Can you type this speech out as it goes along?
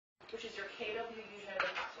which is your KW username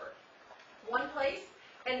and password. One place,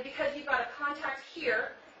 and because you've got a contact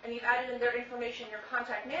here, and you've added in their information in your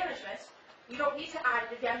contact management, you don't need to add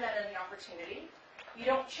it again then in the opportunity. You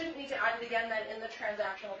shouldn't need to add it again then in the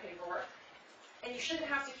transactional paperwork. And you shouldn't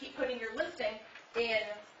have to keep putting your listing in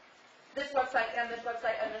this website and this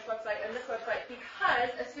website and this website and this website,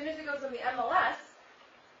 because as soon as it goes in the MLS,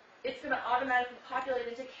 it's going to automatically populate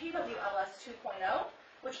into KWLS 2.0,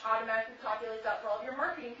 which automatically populates out for all of your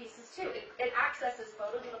marketing pieces too. It accesses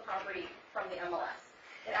photos of the property from the MLS.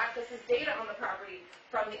 It accesses data on the property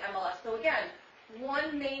from the MLS. So again,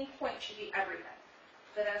 one main point should be everything.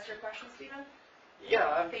 Does that answer your question, Stephen?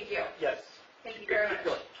 Yeah. Thank you. Yes. Thank you very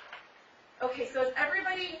much. Okay, so is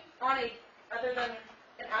everybody on other than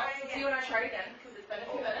an app? You and I try again, because it's been a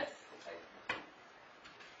few minutes.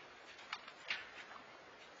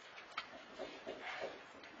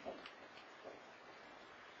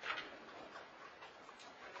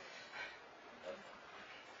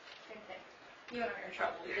 You and I are in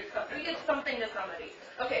trouble. We did something to somebody.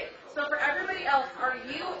 Okay, so for everybody else, are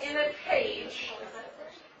you in a page?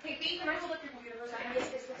 Hey, B, can I hold up your computer for a second?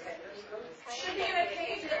 Should be in a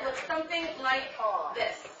page that looks something like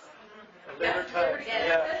this.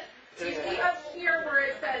 Yeah. So you see up here where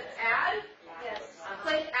it says add? Yes.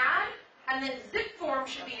 Click add, and then Zipforms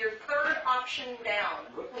should be your third option down.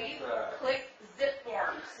 Please click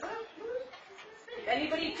Zipforms. If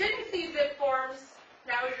anybody didn't see Zipforms,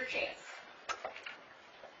 now is your chance.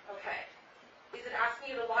 Okay. Is it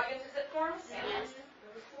asking you to log into Zipforms? Yes.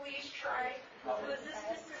 Please try. Was this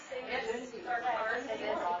just the same Yes. Start card?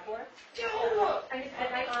 No.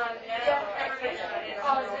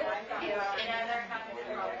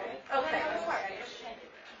 Okay.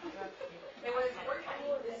 It was working.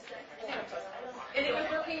 And it was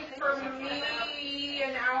working for me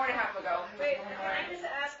an hour and a half ago. Wait, can I just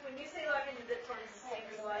ask, when you say log into Zipforms, is the same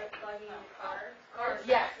as logging in car?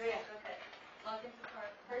 Yes. Okay. Log into car.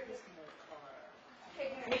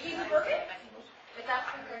 Nikki, is it working? It's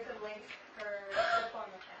asking for some links for Zipform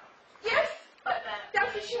account. Yes.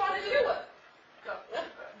 That's what you want to do. Go.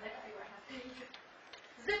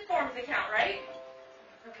 Zipforms account, right?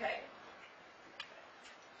 Okay.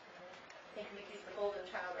 I think Nikki's the golden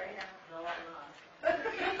child right now. No, I'm not.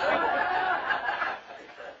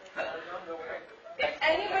 Is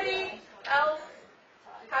anybody else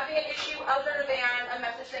having an issue other than a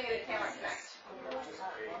message saying that it cannot connect?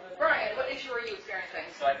 Brian, what issue are you experiencing?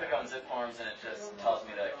 So I click on Zipforms and it just tells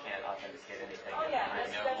me that it can't authenticate anything. Oh yeah,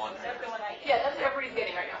 that's the one I get. Yeah, that's what everybody's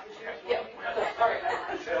getting right now. Yeah. All right.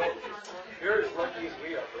 You're as lucky as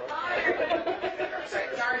we are, bro. Right,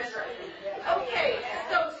 darn is right. Okay,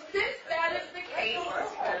 so since that is the case,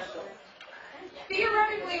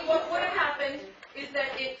 theoretically what would have happened is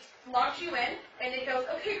that it logs you in and it goes,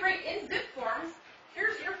 okay, great, in Zipforms,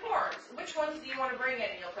 here's your forms. Which ones do you want to bring in?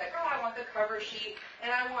 And you'll say, oh, I want the cover sheet,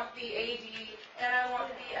 and I want the AD, and I want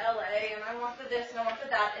the LA, and I want the this, and I want the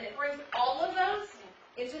that. And it brings all of those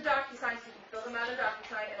into DocuSign so you can fill them out in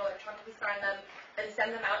DocuSign and electronically sign them and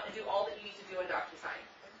send them out and do all that you need to do in DocuSign.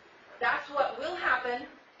 That's what will happen,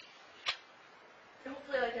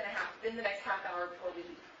 hopefully like in the next half hour before we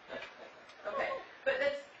leave. Okay, but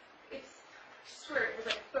I swear it was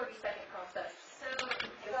like a 30-second process. So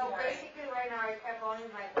basically right now I have only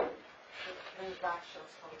my transactions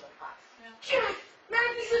from the past. Yes!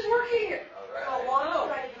 Matt, this is working! So what should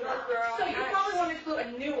I do now? So you probably want to do a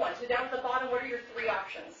new one. So down at the bottom, what are your three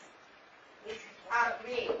options?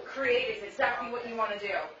 Create is exactly what you want to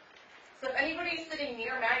do. So if anybody's sitting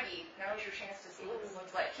near Maggie, now is your chance to see what this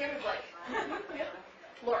looks like. Kim is like,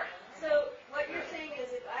 Laura. So what you're saying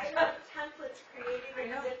is if I have templates created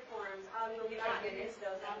in Zipforms, I will not use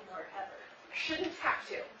those anymore ever. Shouldn't have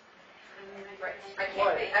to. Right. I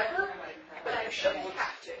can't say ever, but I shouldn't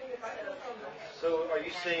have to. So are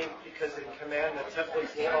you saying because in command the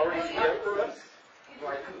templates will already be there for us?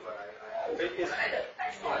 Is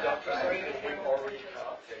DocuSign already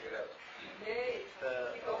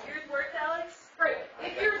Yours worked, Alex? Right.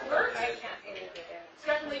 If yours works,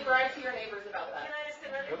 definitely brag to your neighbors about Can that. I ask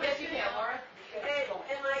another Yes, question? you can, Laura.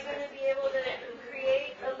 Am I going to be able to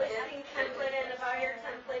create a listing template and a buyer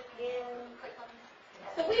template in?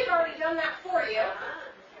 So we've already done that for you.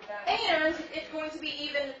 And it's going to be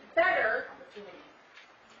even better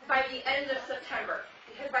by the end of September.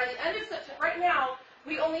 Because by the end of September, right now,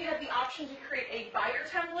 we only have the option to create a buyer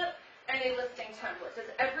template and a listing template. Does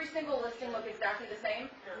every single listing look exactly the same?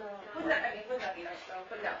 Wouldn't that be nice though?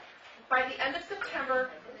 But no. By the end of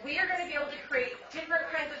September, we are going to be able to create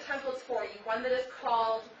different kinds of templates for you. One that is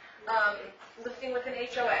called listing with an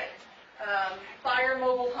HOA, buyer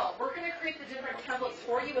mobile home. We're going to create the different templates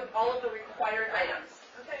for you with all of the required items.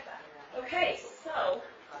 Okay.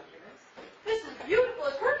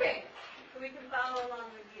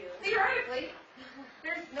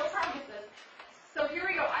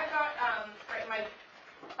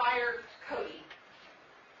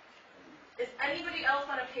 Is anybody else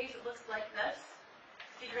on a page that looks like this?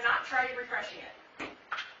 If you're not, try refreshing it.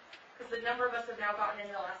 Because the number of us have now gotten in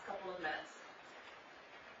the last couple of minutes.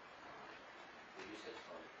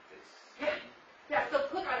 Yeah. Yeah, so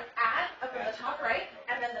click on Add up in the top right,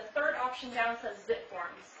 and then the third option down says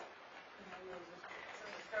Zipforms.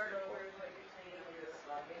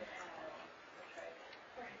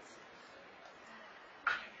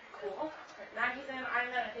 Cool. Maggie's in, I'm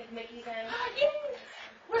in, I think Mickey's in.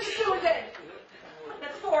 What'd you do again?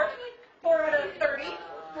 That's 4. 4 out of 30.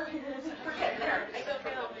 We're getting there. I don't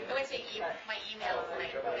know. I'm going to take my email when I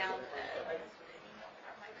go down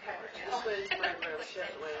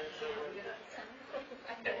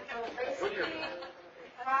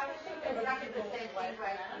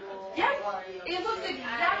Yes, it looks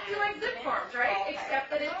exactly like Zipforms, right? Except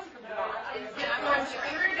that it's Zipforms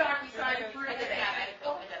through DocuSign through the bank.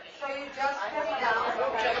 So you just put it down.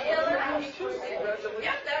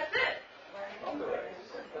 Yep, that's it.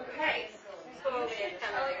 Okay. So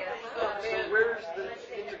where's the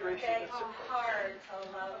integration? hard to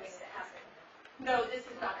allow this to happen. No, this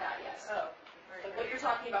is not that yet. Oh. What you're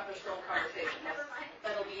talking about, the scroll conversation,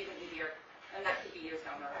 that'll be even easier, and that could be years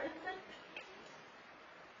down the road.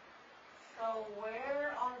 So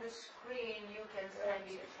where on the screen you can send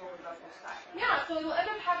it for DocuSign? Yeah, so you'll end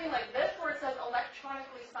up having like this where it says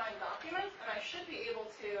electronically signed documents, and I should be able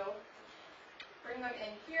to bring them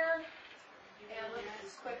in here, and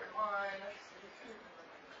let's click on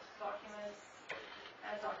documents,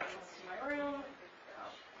 add documents to my room.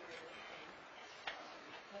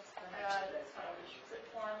 Add zip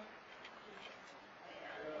form.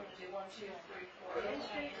 And I'm going to do 1, 2, 3, 4.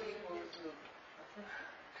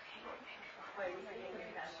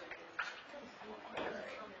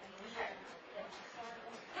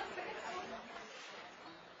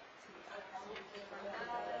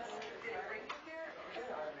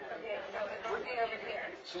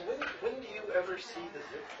 So when do you ever see the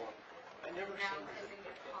zip form? I never see the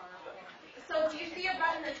zip form. So do you see a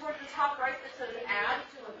button that's towards the top right that says Add?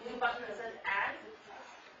 A blue button that says Add?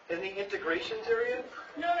 In the integrations area?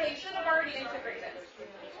 No, you should have already integrated.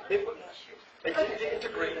 It didn't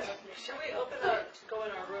integrate. Should we open up to go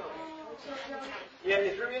in our room? Yeah,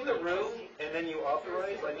 if you're in the room and then you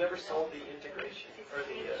authorize, I never saw the integration or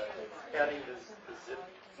the adding the zip.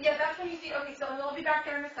 Yeah, that's when you see, okay, so we'll be back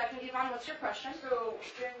there in a second. Yvonne, what's your question? So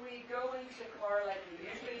can we go into car like we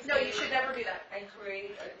usually? No, you should never do that. And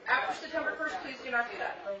create After September 1st, please do not do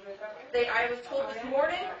that. I was told this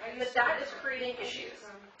morning that that is creating issues.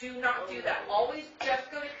 Do not do that. Always just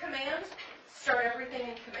go to command, start everything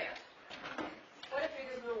in command. What if it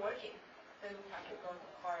isn't working? Then we have to go to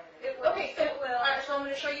car. Okay, so, so I'm going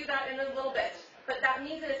to show you that in a little bit. But that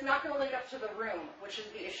means that it's not going to link up to the room, which is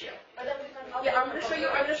the issue. Yeah, I'm going to show you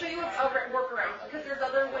a workaround, because there's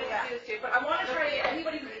other ways to do this too. But I want to try to get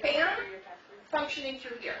anybody who can functioning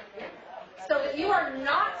through here. So if you are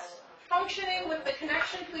not functioning with the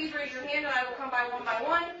connection, please raise your hand and I will come by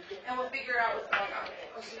one, and we'll figure out what's going on.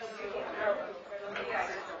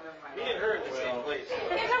 Me and her in the same place.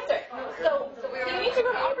 Fantastic. So you need to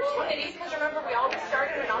go to opportunities, because remember we all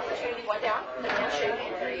started an opportunity, went down, and then show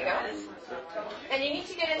you. There you go. And you need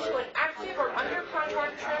to get into an active or under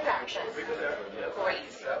contract transaction. Great.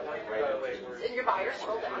 In your buyer,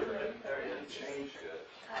 scroll down.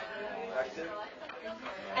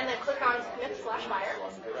 And then click on submit/buyer.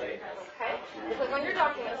 Okay. Click on your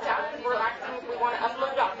documents tab, because we're acting, we want to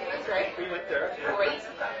upload documents, right? We went there. Great.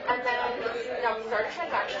 And then now start a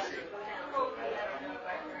transaction.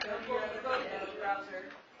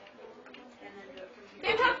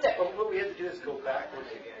 Fantastic. Well, what we had to do is go backwards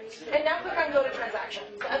again. And now click on go to transaction.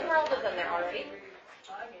 So Esmeralda's in there already.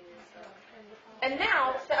 And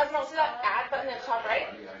now, so Esmeralda, see that add button at the top right?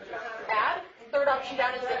 Add. Third option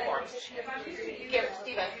down is Zipforms. Here,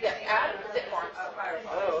 Steven. Yes, add Zipforms.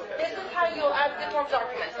 Oh, okay. This is how you'll add Zipforms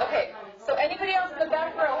documents. Okay. So anybody else in the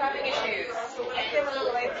back row having issues? Is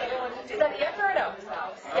that yes or a no?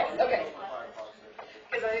 Yes. Okay.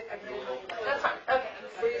 That's fine. Okay.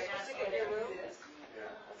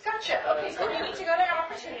 Gotcha. Okay, so you need to go to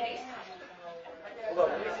opportunities. Hold on,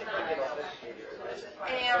 let me see if I can get on this.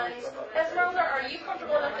 And Esmeralda, are you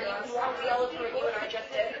comfortable enough that you can walk the yellow through what I just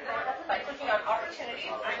did? By clicking on opportunities,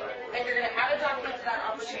 and you're going to add a document to that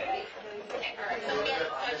opportunity. Alright, so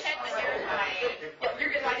check with your client. you're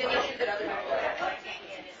going to find any issues that other people have.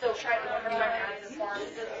 So try to remember to add this form. Oh,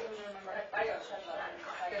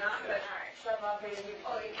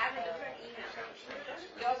 you have a different email.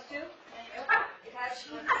 Yours too?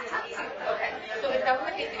 Okay, so if that was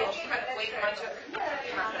the case, you just kind of wait, mine took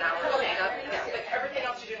half an hour to stand up, but everything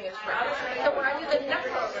else you're doing is great. So when I do the next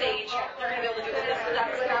stage, you're going to be able to do this, so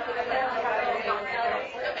that's what happens.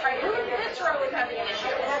 having an issue.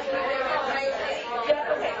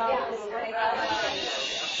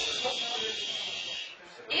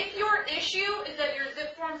 If your issue is that your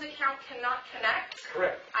Zipforms account cannot connect,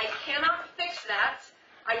 Correct. I cannot fix that.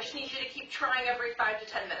 I just need you to keep trying every 5 to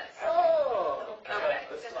 10 minutes. Oh. Okay.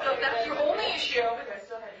 So if that's your only issue,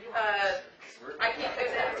 I can't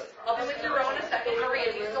fix that. I'll be with you in a second.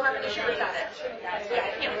 Maria, do you still have an issue with that? Yeah,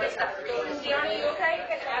 I can't fix that. Christiana, are you okay?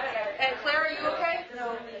 And Claire, are you okay?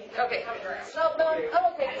 No. Okay. No,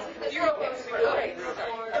 I'm okay. You're okay. Okay.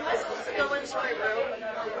 Am I supposed to go into my room?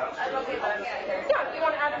 I'm okay. Yeah, you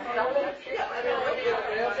want to add some elements? Yeah.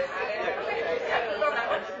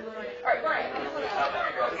 All right, Brian.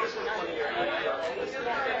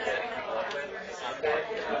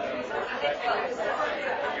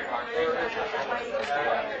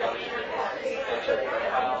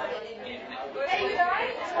 Hey, you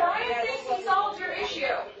guys, Brian thinks he solved your issue.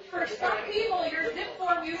 For some people, your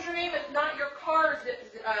Zipform username is not your car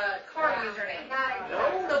username.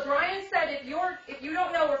 So Brian said if you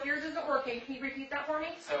don't know if yours isn't working, can you repeat that for me?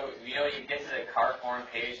 So, you get to the car form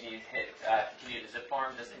page and you hit continue to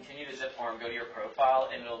Zipform. Just continue to Zipform, go to your profile,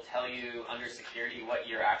 and it'll tell you under security what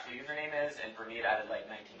your actual username is, and for me it added like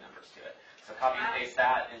 19 numbers to it. So copy and paste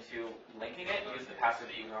that into linking it, use the password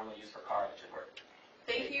that you normally use for car, it should work.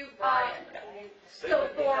 Thank you, Brian. So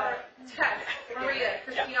for Tess, Maria,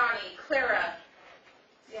 Christiani, Clara,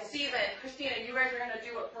 Steven, Christina, you guys are going to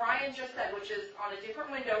do what Brian just said, which is on a different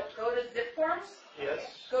window, go to Zipforms, Yes.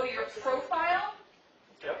 go to your profile,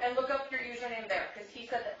 Yep. and look up your username there, because he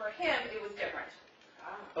said that for him it was different.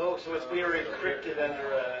 Oh, so it's we are encrypted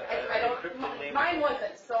under I an don't, encrypted name. mine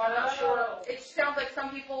wasn't, so I'm not sure. It sounds like some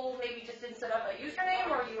people maybe just didn't set up a username,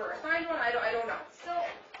 or you were assigned one, I don't know. So,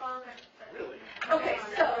 Really? Okay,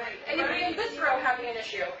 so anybody in this row having an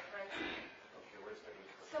issue?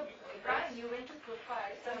 so Brian, you went to profile,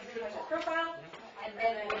 Profile? and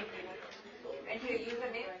then enter your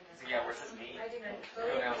username. So yeah, where it says me, go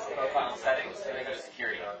down to profile settings, and then go to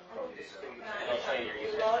security. And it'll show you your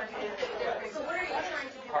username. So what are you trying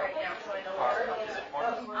to do right now, so I know Car, what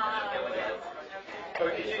Zipform, and when you Oh,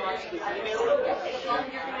 did you use the email?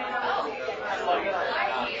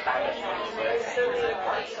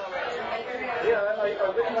 Yeah, I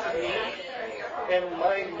went to me, and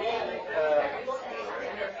my me,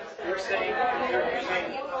 you're saying you're using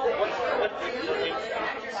what username?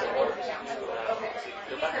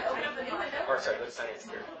 Or sorry, go to settings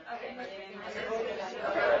here.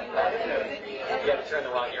 You have to turn the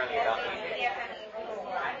log, you're on the about me.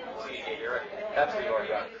 So you're right. That's where you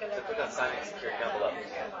already are. So click on sign in security down below.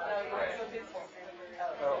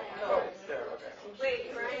 Oh, there, okay.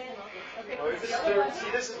 Wait, Brian. Oh,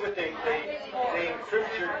 see, this is what they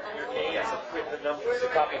encrypt your name with the numbers. So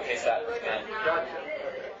copy and paste that. And Gotcha.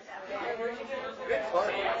 Good fun.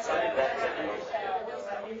 sign in back to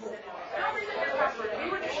How is it your password? We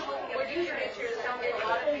were just looking at username here, it sounds like a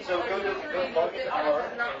lot of people. So go log into car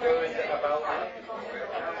and go into about me.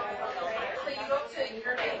 So you go to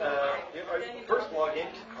your name. First log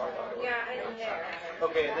into car.org. Yeah, I'm there.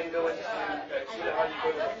 Okay, and then go into, you know how you go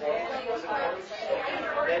to the forms?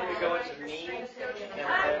 Then you go into me, and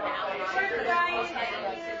then...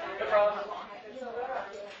 No problem.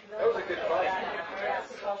 That was a good fight.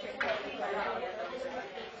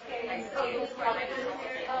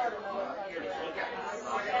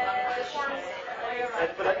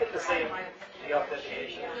 But I get the same, the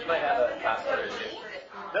authentication. You might have a password issue.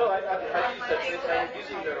 No, I used that same, I'm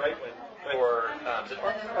using the right one. Or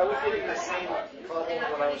Zipform. I was getting the same problem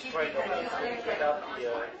when I was trying to get out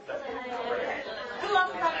the, Who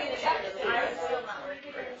else is having an issue?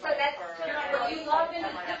 So that's, when you logged into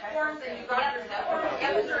Zipforms and you got your Zipforms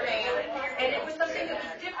username, and it was something that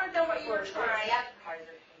was different than what you were trying,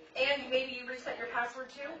 and maybe you reset your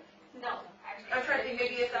password too? No. I'm trying to think,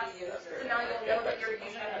 maybe if that's, so now you'll know that your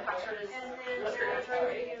username and password is.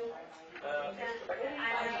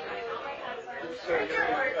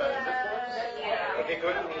 Okay,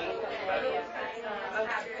 go to me.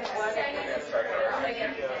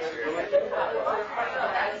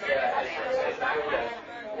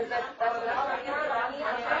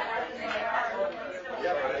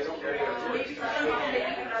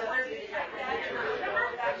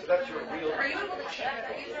 So that's your real. Are you able to change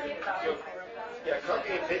the username? Yeah, copy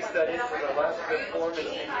and paste that into the last good form. And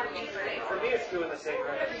for me, it's doing the same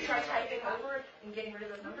Have you thing. tried typing over it and getting rid of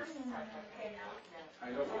those numbers?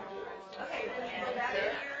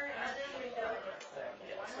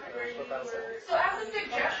 So as a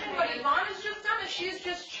suggestion, what Yvonne has just done is she's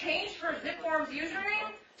just changed her Zipforms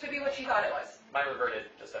username to be what she thought it was. Mine reverted,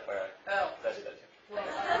 just FYI. Oh. That's that too.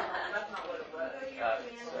 That's not what it was.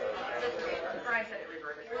 So Brian said it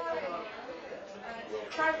reverted.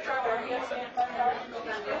 Try to drop our hands.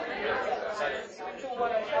 So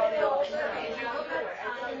what I thought if you look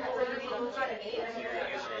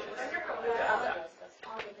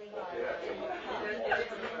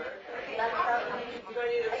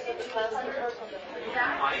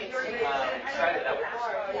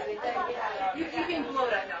you can blow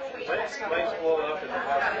it up now. Mine's blowing up in the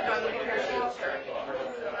house.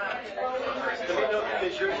 Let me know,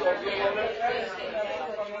 is yours also blowing up?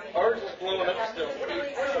 Ours is blowing up still.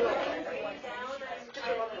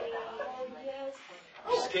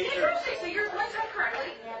 Interesting. So you're linked up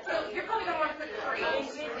correctly. So you're probably going to want to put create.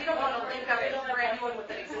 You don't want to link up a brand new one with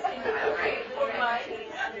an existing file, right?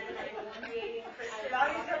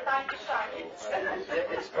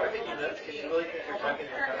 It's driving you nuts because you really think you're talking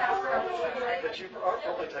to your customer, but you are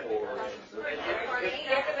probably typing words.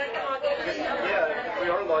 Yeah, we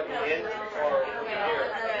are logging in or here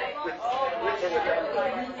with or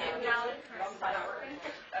without.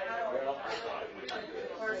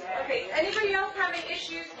 Okay, anybody else having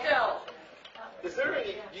issues still? Is there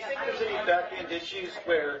any, do you think there's any back-end issues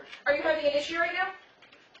where Are you having an issue right now?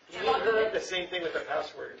 we heard the same thing with the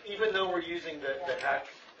password? Even though we're using the hack,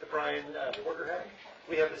 the Brian Porter hack,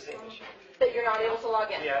 we have the same issue. That you're not able to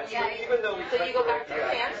log in? Yeah, so even though we So you go back to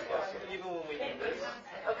command? even when we do this,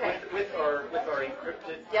 Okay. with our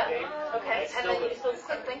encrypted Yep, name, okay, it's and still then you still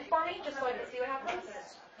click link for me, just so I can see what happens?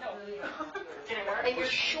 And you're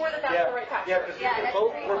sure that that's the right Yeah, password?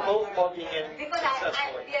 because we're both logging in Because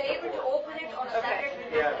successfully. we are able to open it on a Okay. separate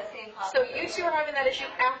Yeah. window with the same password. So you two are having that issue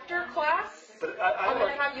after class? But I'm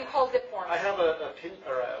going to have you call Zipforms. I have a pin,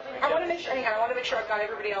 or I want to make sure, hang on, I want to make sure I've got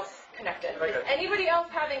everybody else connected. Okay. Is anybody else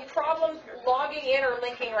having problems logging in or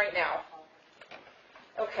linking right now?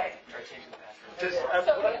 Okay.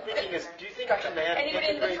 what I'm thinking is, do you think Gotcha. Command Anybody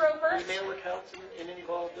in this integrates row first? email accounts in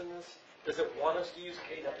involved in this? Does it want us to use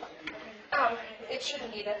KW? It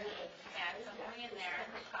shouldn't need it. Yeah, something in there,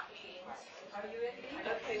 copy.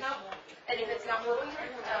 Okay, no. And if it's not working,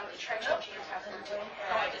 try changing your password.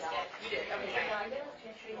 Oh, I just did. You did, okay.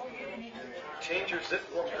 Change your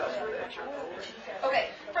Zipform password at your phone. Okay,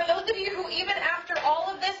 for those of you who even after all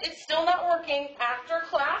of this, it's still not working, after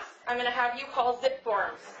class, I'm going to have you call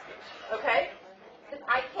Zipforms. Okay? Because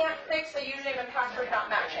I can't fix a username and password not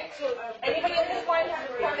matching. Anybody in this line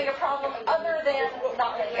having a problem other than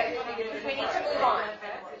not linking? We need to move on.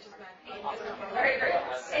 Very great.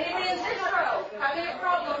 Anybody in this row having a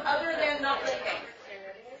problem other than not linking?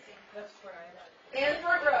 And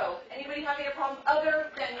third row, anybody having a problem other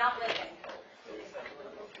than not linking?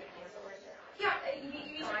 Yeah, you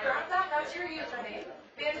need to grab that. That's your username.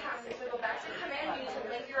 Fantastic. So go back to command. You need to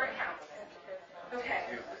link your account. Okay.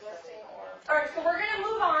 All right. So we're going to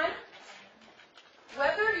move on.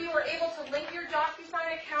 Whether you are able to link your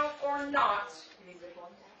DocuSign account or not.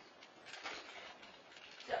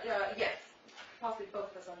 Yes. Possibly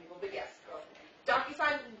both for some people, but yes.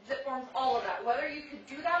 DocuSign, Zipforms, all of that. Whether you could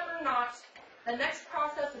do that or not, the next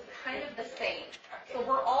process is kind of the same. So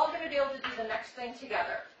we're all going to be able to do the next thing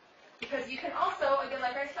together. Because you can also, again,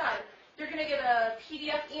 like I said, you're going to get a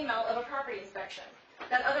PDF email of a property inspection.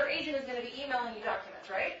 That other agent is going to be emailing you documents,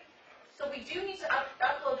 right? So we do need to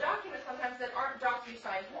upload documents sometimes that aren't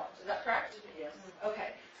DocuSign forms. Is that correct? Yes.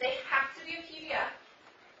 Okay. They have to be a PDF.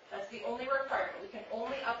 That's the only requirement. We can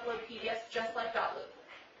only upload PDFs just like .loop.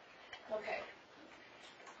 Okay.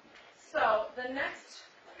 So the next,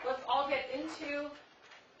 let's all get into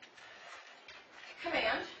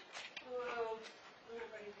command.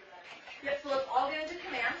 Yep, so let's all get into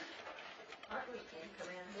command.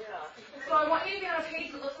 So I want you to be on a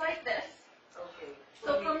page that looks like this. Okay.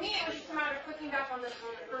 So for me, it was just a matter of clicking back on this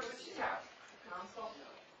first two tabs. Console,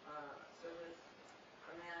 service,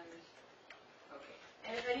 command, okay.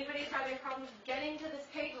 And if anybody's having problems getting to this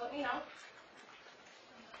page, let me know.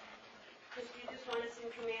 Do you just want us in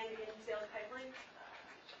command to get the sales pipeline?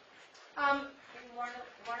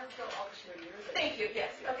 Thank you,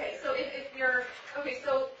 yes. Okay, so if you're,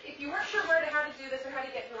 if you weren't sure how to do this or how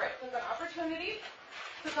to get to it, click on opportunity,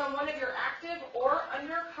 click on one of your active or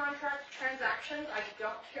under contract transactions. I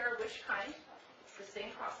don't care which kind. It's the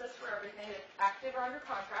same process for everything. It's active or under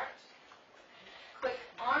contract. Click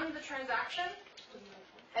on the transaction,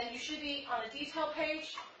 and you should be on a detail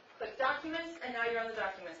page. Click documents, and now you're on the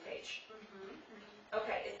documents page.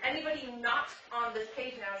 Okay, is anybody not on this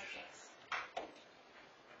page now?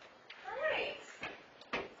 All right.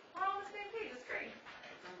 We're on the same page. It's great.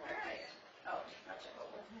 All right. Oh, gotcha.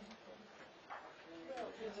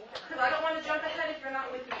 Because I don't want to jump ahead if you're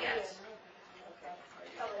not with me yet.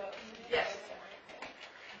 Yes.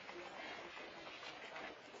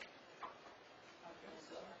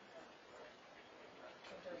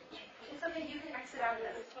 exit out of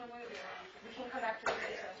this. We can come back to this.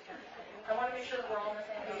 I want to make sure that we're all on the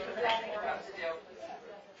same page with everything we're about to do.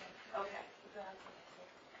 Okay.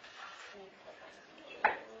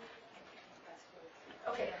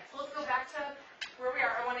 Okay, so let's go back to where we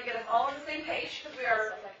are. I want to get us all on the same page because we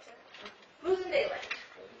are losing daylight.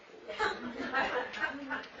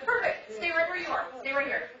 Perfect. Stay right where you are. Stay right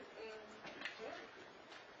here.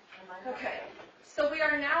 Okay. So we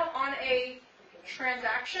are now on a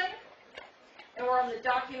transaction, and we're on the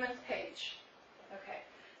documents page. Okay.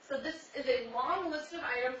 So this is a long list of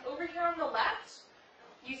items. Over here on the left,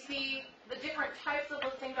 you see the different types of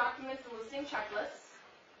listing documents and listing checklists.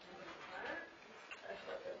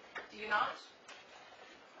 Do you not?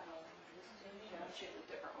 I'll choose a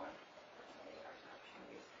different one.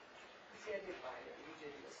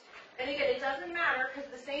 And again, it doesn't matter because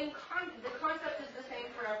the concept is the same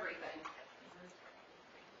for everything.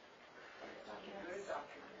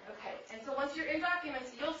 Okay, and so once you're in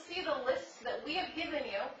documents, you'll see the list that we have given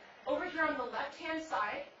you. Over here on the left-hand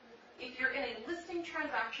side, if you're in a listing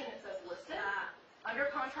transaction, it says listed, under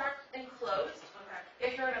contract, and closed.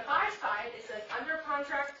 If you're in a buy side, it says under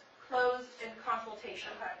contract, closed, and consultation.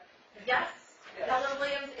 Yes, Keller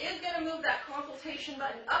Williams is going to move that consultation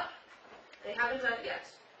button up. They haven't done it yet.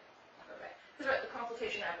 Okay, because the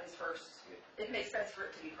consultation happens first. It makes sense for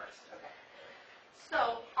it to be first. Okay.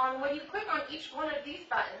 So, when you click on each one of these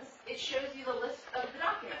buttons, it shows you the list of the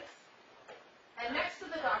documents. And next to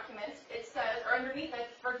the document, it says, or underneath it,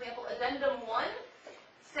 for example, Addendum 1,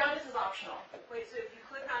 status is optional. Wait, so if you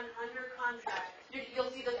click on under contract. You'll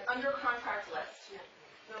see the under contract list. Yeah.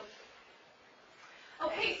 Nope.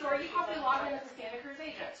 Okay, so are you probably logged in as a Santa Cruz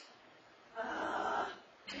agent?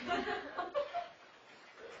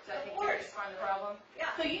 So I think you just find the problem. Yeah.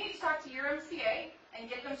 So you need to talk to your MCA and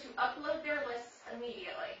get them to upload their lists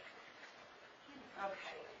immediately.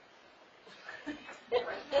 Okay.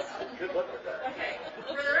 Good luck with that. Okay.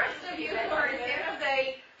 For the rest of you who are in San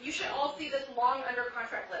Jose, you should all see this long under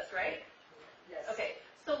contract list, right? Yes. Okay.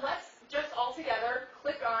 So let's just all together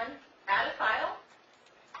click on add a file.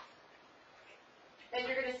 And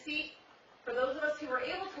you're going to see, for those of us who were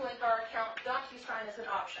able to link our account, DocuSign is an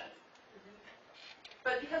option.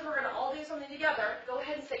 But because we're going to all do something together, go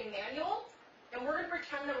ahead and say manual, and we're going to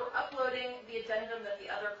pretend that we're uploading the addendum that the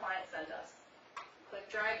other client sent us. Click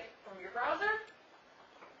drag from your browser,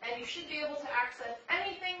 and you should be able to access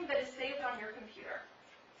anything that is saved on your computer.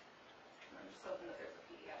 I'm just hoping that there's a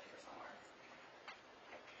PDF here somewhere.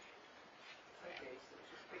 Okay, so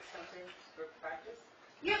just pick something for practice.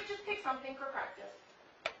 Yep, just pick something for practice.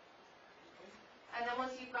 And then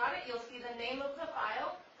once you've got it, you'll see the name of the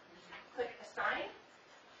file. Click assign.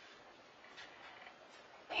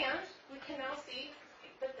 And we can now see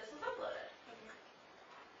that this is uploaded.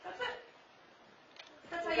 That's it.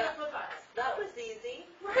 That's how you upload files. That was easy.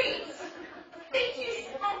 Great. Thank you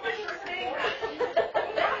so much for saying that.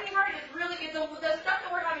 That is right. It's really, the stuff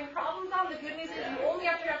that we're having problems on, the good news is you only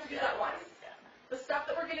have to do that once. The stuff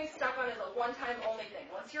that we're getting stuck on is a one-time only thing.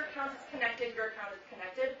 Once your account is connected, your account is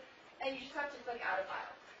connected, and you just have to click add a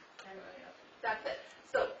file. And that's it.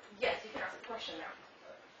 So, yes, you can ask a question now.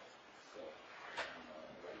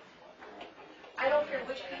 I don't care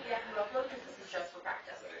which PDF you upload because this is just for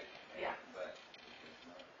practice. Yeah.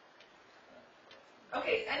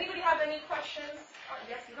 Okay, anybody have any questions?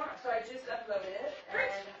 Yes, you don't. So I just uploaded it,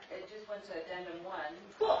 Great. and it just went to addendum 1.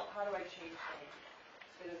 Cool. How do I change things?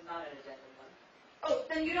 So it is not an addendum 1. Oh,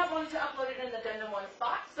 then you don't want to upload it in the addendum 1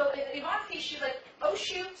 spot. So in Yvonne's case, she's like, oh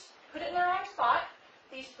shoot, put it in the wrong spot.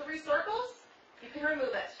 These 3 circles, you can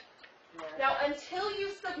remove it. Yeah. Now, until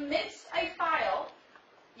you submit a file,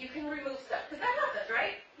 you can remove stuff. Because that happens,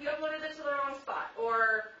 right? You uploaded it to the wrong spot.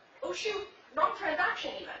 Or, oh shoot, wrong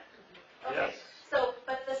transaction even. Okay. Yes. So,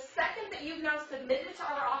 but the second that you've now submitted to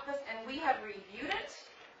our office and we have reviewed it,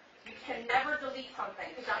 you can never delete something.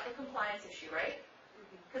 Because that's a compliance issue, right?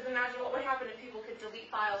 Because imagine what would happen if people could delete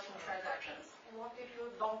files from transactions. And what if you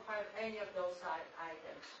don't have any of those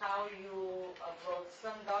items? How you upload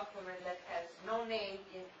some document that has no name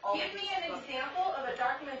in all Give me an example of a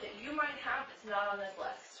document that you might have that's not on this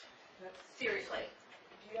list. Seriously.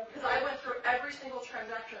 Because I went through every single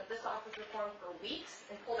transaction that this office performed for weeks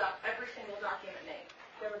and pulled out every single document name.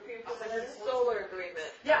 There were people that said solar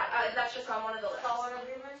agreement. Yeah, that's just on one of the lists. Solar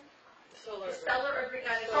agreement? The seller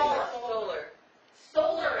agreement. Solar.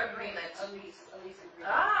 Solar agreement. A lease agreement.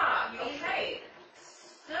 Ah, okay.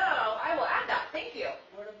 So, I will add that. Thank you.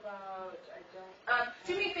 What about, I don't.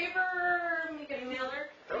 Do me a favor, make a mailer.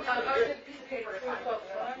 That was Or pretty a good. piece of paper. It's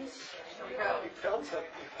fine. There we go. You found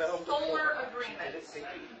something. You found Solar I agreement. didn't think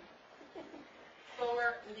you. Solar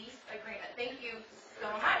solar lease agreement. Thank you so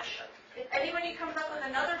much. If anybody comes up with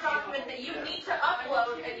another document that you need to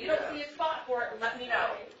upload and you don't see a spot for it, let me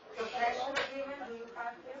know. Possession agreement, do you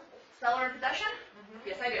have to? Seller in possession?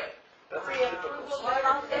 Yes, I do. That's a typical.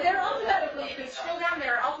 And they're alphabetical. You can scroll down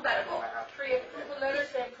there, alphabetical. Pre-approval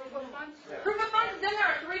letters and proof of funds? Proof of funds is in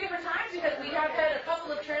there 3 different times because we have had a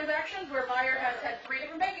couple of transactions where buyer has had 3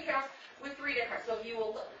 different bank accounts with 3 different. So you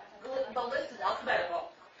will, the list is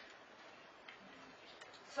alphabetical.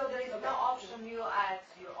 So there is no option you add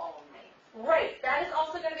your own name? Right. That is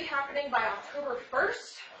also going to be happening by October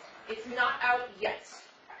 1st. It's not out yet.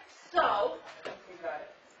 So, You got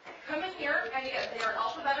it. come in here, and again, they are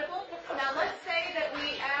alphabetical. Now let's say that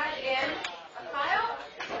we add in a file,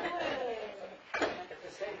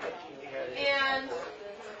 and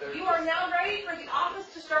you are now ready for the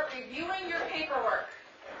office to start reviewing your paperwork.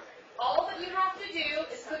 All that you have to do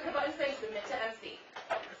is click the button saying submit to MC,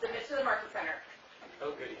 submit to the market center.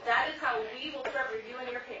 Oh, goody. That is how we will start reviewing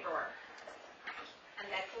your paperwork. And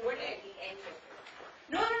that's when the entry.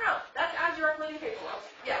 No. That's as you're uploading paperwork.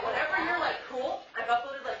 Yeah, whenever you're like, cool, I've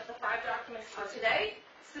uploaded like the 5 documents for today,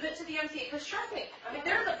 submit to the MC. Because trust me, if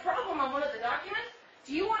there's a problem on one of the documents,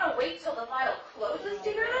 do you want to wait till the file closes to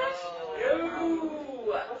hear that?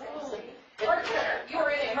 No. Market center. You are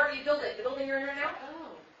in a market building. The building you're in right now?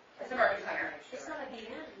 Oh. It's a market center. It's not at the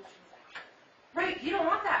end. Right. You don't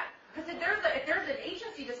want that. Because if there's an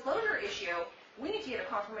agency disclosure issue, we need to get a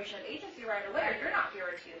confirmation of agency right away, or you're not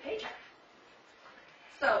guaranteed a paycheck.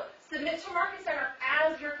 So, submit to Market Center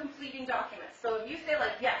as you're completing documents. So if you say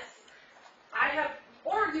like, yes, I have,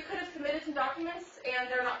 or you could have submitted some documents and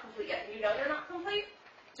they're not complete yet, and you know they're not complete,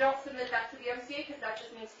 don't submit that to the MCA because that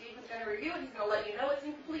just means Steve is going to review it, he's going to let you know it's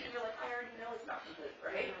incomplete, and you're like, I already know it's not complete,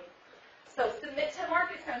 right? So submit to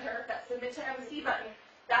Market Center, that submit to MC button,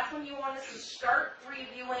 that's when you want us to start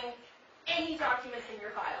reviewing any documents in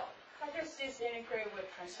your file. How does this integrate with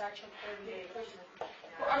transaction coordinator?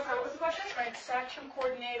 I'm sorry, what was the question? Transaction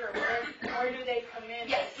coordinator, where do they come in?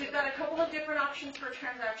 Yes, we've got a couple of different options for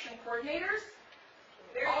transaction coordinators.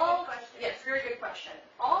 Very good question. Yes, very good question.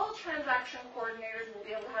 All transaction coordinators will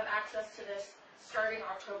be able to have access to this starting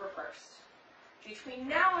October 1st. Between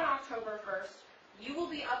now and October 1st, you will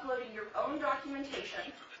be uploading your own documentation,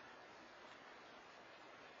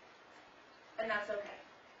 and that's okay.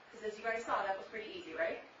 Because as you guys saw, that was pretty easy,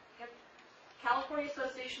 right? Yep. California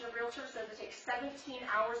Association of Realtors says it takes 17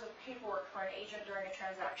 hours of paperwork for an agent during a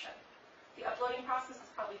transaction. The uploading process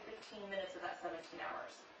is probably 15 minutes of that 17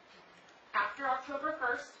 hours. After October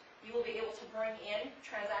 1st, you will be able to bring in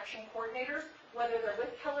transaction coordinators, whether they're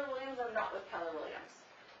with Keller Williams or not with Keller Williams.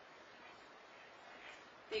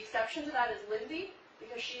 The exception to that is Lindsay,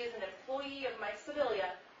 because she is an employee of Mike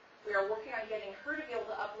Sevilla. We are working on getting her to be able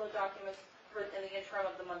to upload documents in the interim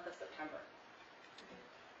of the month of September.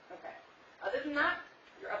 Okay. Other than that,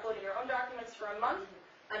 you're uploading your own documents for a month,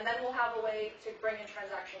 and then we'll have a way to bring in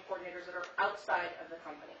transaction coordinators that are outside of the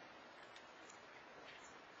company.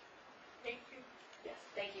 Thank you. Yes,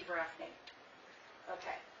 thank you for asking.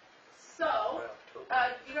 Okay. So,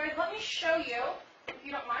 you guys, let me show you, if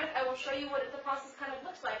you don't mind, I will show you what the process kind of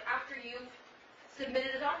looks like after you've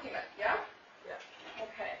submitted a document, yeah? Yeah.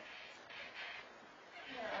 Okay.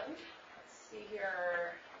 And, let's see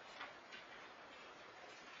here.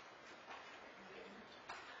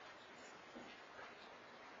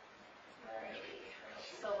 Alrighty.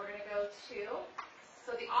 So we're going to go to,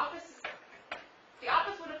 so the office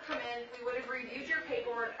would have come in, we would have reviewed your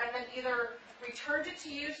paperwork, and then either returned it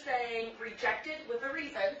to you saying rejected with a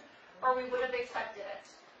reason, or we would have accepted it.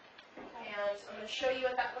 And I'm going to show you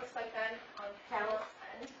what that looks like then on Carol's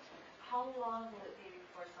end. How long will it be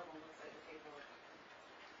before someone looks at the paperwork?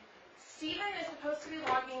 Steven is supposed to be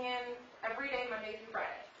logging in every day, Monday through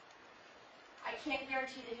Friday. I can't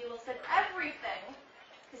guarantee that he will send everything,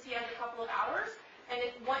 because he has a couple of hours, and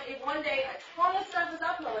if one day a ton of stuff is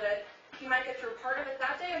uploaded, he might get through part of it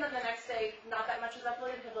that day, and then the next day not that much is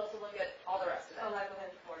uploaded, he'll also look at all the rest of it. So like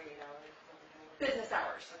within 48 hours? Business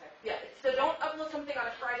hours. Okay. Yeah, so don't upload something on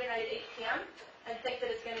a Friday night at 8 p.m. and think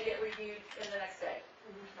that it's going to get reviewed in the next day.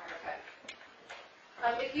 Okay.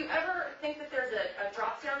 If you ever think that there's a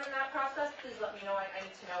drop down in that process, please let me know. I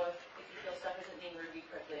need to know if you feel stuff isn't being reviewed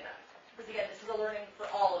quickly enough. Because again, this is a learning for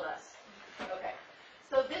all of us. Okay.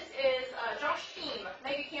 So this is Josh Team,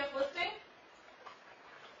 Mega Camp listing.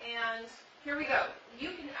 And here we go.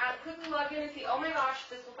 You can quickly log in and see, oh my gosh,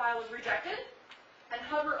 this file was rejected. And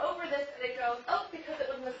hover over this and it goes, oh, because it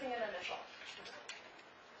was missing an initial.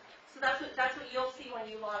 So that's what you'll see when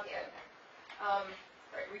you log in.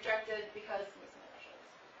 Right, rejected because missing initials.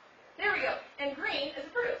 There we go. And green is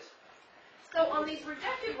approved. So on these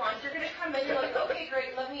rejected ones, you're going to come in, you're like, okay,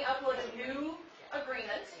 great, let me upload a new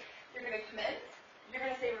agreement. You're going to come in, you're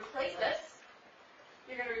going to say replace this.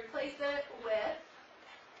 You're going to replace it with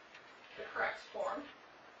the correct form.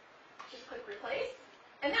 Just click replace.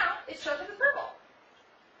 And now it shows up as purple.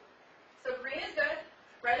 So green is good,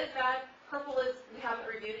 red is bad, purple is, we haven't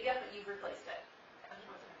reviewed it yet, but you've replaced it.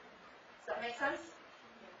 Does that make sense?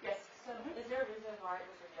 Yes. So is there a reason why it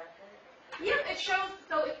was rejected? Yeah, it shows,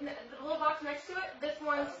 so if the little box next to it, this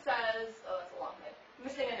one says, oh, that's a long thing,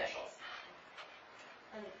 missing initials.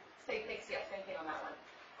 And same thing on that one.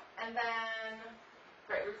 And then,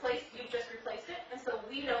 great, you've just replaced it, and so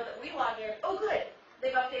we know that we log in, oh good,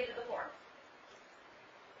 they've updated the form.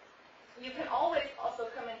 You can always also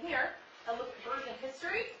come in here and look at version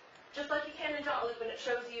history, just like you can in Dotloop, and it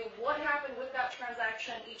shows you what happened with that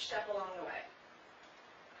transaction each step along the way.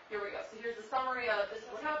 Here we go. So here's the summary of this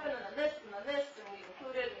is what happened, and then this, and we've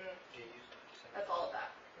included, and that's all of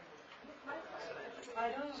that.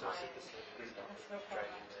 I don't So mind. it's no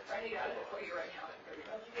I need to for you right now.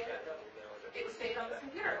 It was saved on this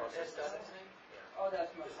computer. Oh,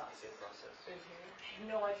 that's my son. Same process.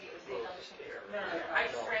 No idea it was saved on this computer. No.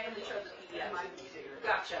 I just randomly chose the PDF.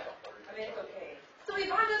 Gotcha. I mean, it's okay. So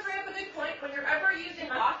Yvonne does bring up a good point. When you're ever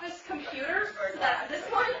using office computers, so that's this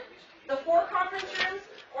one, the 4 conference rooms,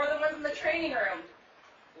 or the ones in the training room,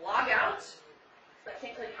 log out. So I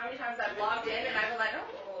can't tell you how many times I've logged in and I've been like,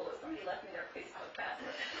 oh, somebody left me their face on the pad.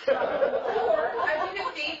 Or as you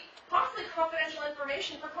can see, possibly confidential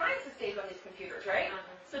information for clients is saved on these computers, right?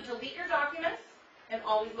 So delete your documents and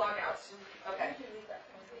always log out. Okay.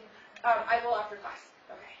 I will after class.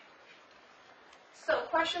 Okay. So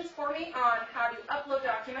questions for me on how to upload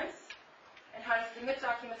documents and how to submit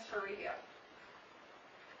documents for review.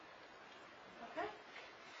 Okay.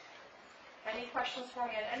 Any questions for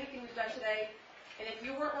me on anything we've done today? And if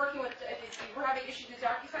you weren't working with, if you were having issues with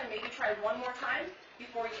DocuSign, maybe try one more time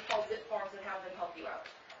before you call Zipforms and have them help you out.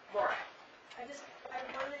 Laura. I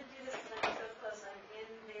want to do this because I'm so close. I'm in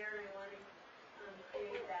there and I want to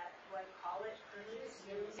create that, what I call it, purchase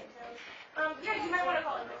details. Yeah, you might want to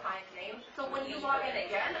call it the client's name. So when you log in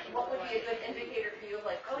again, what would be a good indicator for you of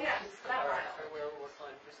like, oh yeah, it's that file.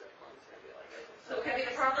 So it could be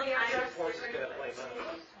the property address. Forms is going to blame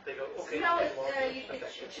us. They go, okay. No, they log in.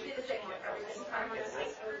 it should be the same one every single time.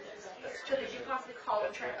 So did you possibly call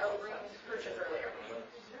and try room purchase earlier?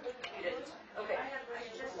 You didn't? Okay. I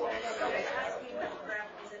just was asking what grab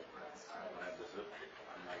is it?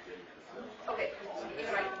 Okay.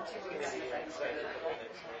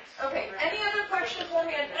 Okay, any other questions for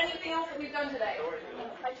me on anything else that we've done today?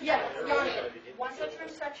 Yes, Yanni. Once a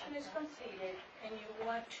transaction is completed and you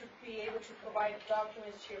want to be able to provide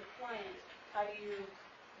documents to your client, how do you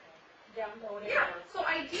download it? Yeah, so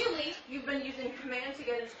ideally, you've been using Command to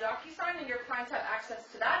get into DocuSign and your clients have access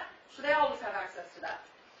to that, so they always have access to that.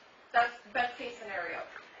 That's the best case scenario.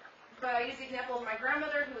 But I use the example of my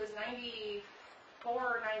grandmother who is 94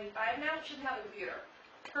 or 95 now, she doesn't have a computer.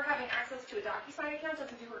 Her having access to a DocuSign account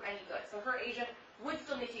doesn't do her any good, so her agent would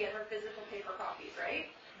still need to get her physical paper copies, right?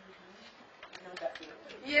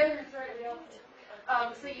 Yeah, that's right.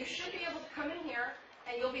 So you should be able to come in here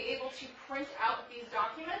and you'll be able to print out these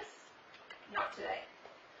documents. Not today,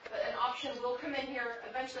 but an option will come in here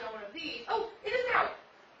eventually on one of these. Oh, it is now.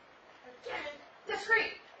 That's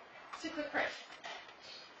great. So click print.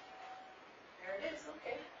 There it is.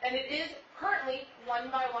 Okay. And it is currently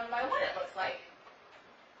 1 by 1 by 1. It looks like.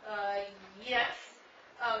 Yes.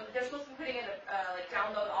 They're supposed to be putting in like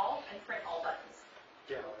download all and print all buttons.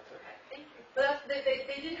 Yeah, that's okay. Thank you. But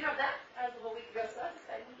they didn't have that as of a week ago, so that's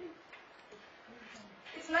exciting too.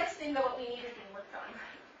 It's a nice thing that what we needed and worked on.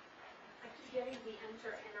 I keep getting the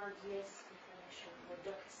enter NRDS information with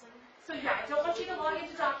DocuSign. So yeah, I don't want you to log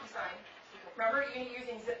into DocuSign. Remember, you're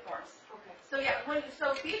using Zipforms. Okay. So yeah,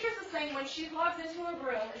 so Beatrice is saying when she logs into a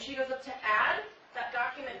room and she goes up to add that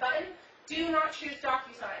document button, do not choose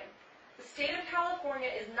DocuSign. The state of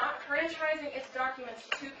California is not franchising its documents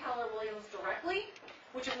to Keller Williams directly,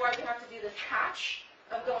 which is why we have to do this hatch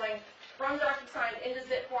of going from DocuSign into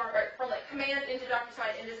Zipform, or from like Command into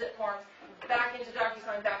DocuSign into Zipforms, back into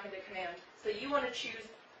DocuSign, back into Command. So you want to choose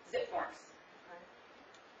Zipforms.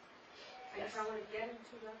 And if I want to get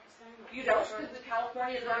into DocuSign? You don't, because the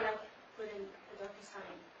California is not. Put in the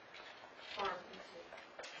DocuSign form into.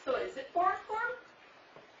 So is it form?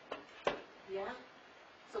 Yeah.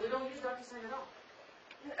 So we don't use DocuSign at all.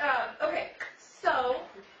 Okay, so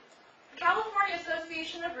California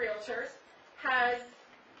Association of Realtors has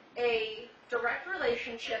a direct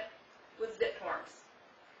relationship with Zipforms.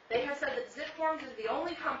 They have said that Zipforms is the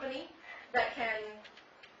only company that can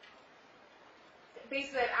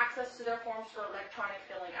basically have access to their forms for electronic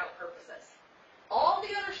filling out purposes. All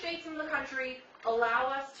the other states in the country allow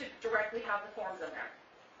us to directly have the forms in there.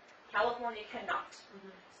 California cannot.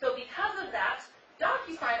 So because of that,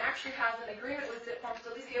 DocuSign actually has an agreement with Zipforms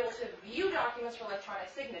to at least be able to view documents for electronic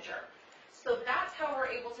signature. So that's how we're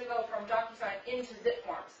able to go from DocuSign into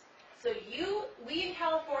Zipforms. So we in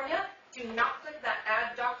California do not click that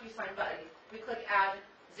Add DocuSign button. We click Add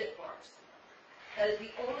Zipforms. That is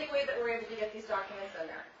the only way that we're able to get these documents in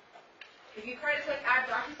there. If you try to click Add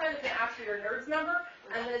DocuSign, it's going to ask for your NERDS number,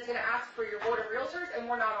 and then it's going to ask for your Board of Realtors, and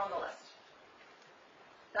we're not on the list.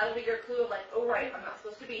 That'll be your clue of like, oh right, I'm not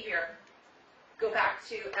supposed to be here. Go back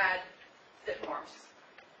to Add Zipforms.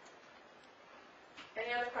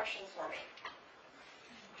 Any other questions for me?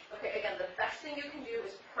 Okay, again, the best thing you can do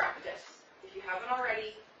is practice. If you haven't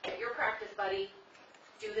already, get your practice buddy.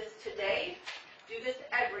 Do this today. Do this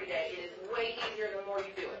every day. It is way easier the more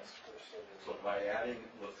you do it. So by adding,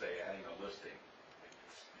 let's say adding a listing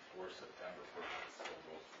before September 1st, it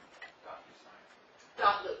goes through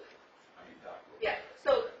DocuSign. .loop. Doc. Yeah.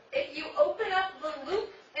 So if you open up the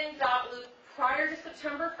loop in .loop prior to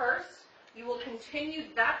September 1st, you will continue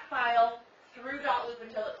that file through .loop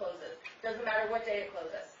until it closes. Doesn't matter what day it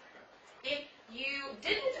closes. If you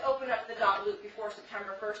didn't open up the .loop before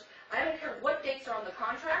September 1st, I don't care what dates are on the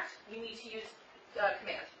contract, you need to use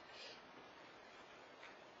command.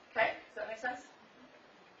 Okay? Does that make sense?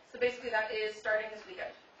 So basically that is starting this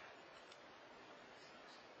weekend.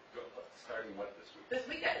 Starting what this week? This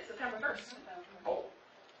weekend, it's September 1st. Oh,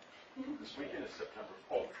 this weekend is September.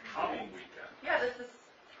 Oh, coming weekend. Yeah, this is,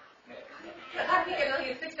 that weekend, like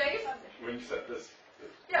in 6 days? When you said this.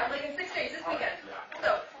 Yeah, like in 6 days, this weekend.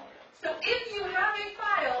 Yeah. So if you have a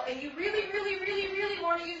file and you really, really, really, really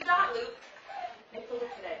want to use .loop, make the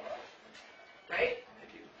loop today. Right?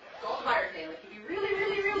 It's all fire thing. Like if you really,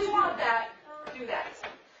 really, really want that, do that.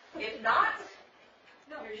 If not,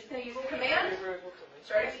 you're just going to use command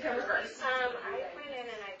starting September 1st. I went in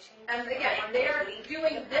and I changed. And again, they are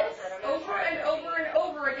doing this over and over and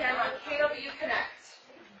over again on KW Connect.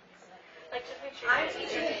 Like just make sure. I'm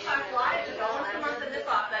teaching this class live, it's once a month in this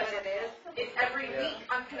office. It's every week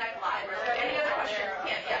on Connect Live. Are there any other questions?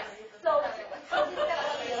 Can't, yes. So this is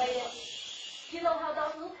related. You know how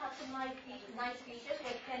 .loop has some nice features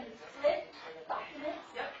where you can flip documents?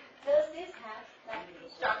 Yep. Does this have that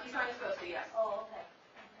feature? DocuSign is supposed to, yes. Oh, okay.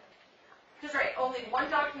 That's right, only one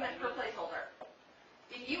document per placeholder.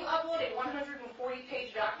 If you upload a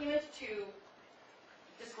 140-page document to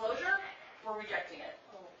Disclosure, we're rejecting it.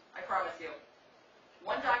 I promise you.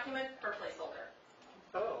 One document per placeholder.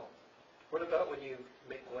 Oh, what about when you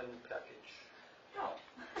make one package? No.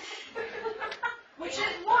 Which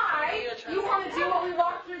is why you want to do what we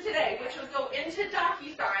walked through today, which was go into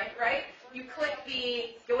DocuSign, right? You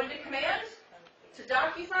go into Command, to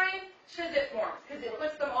DocuSign, to Zipforms, because it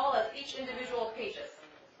puts them all as each individual pages.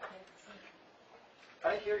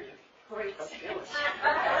 I hear you. Great. I'm feeling it.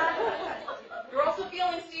 You're also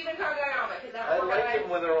feeling Stephen Kagayama, because that I poor like guy them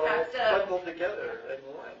when they're all has to... bundled together in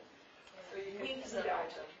one.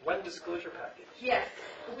 One disclosure package. Yes,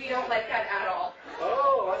 we don't like that at all.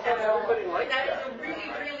 Oh, I thought everybody liked That is that. a really,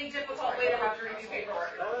 really difficult way to have to review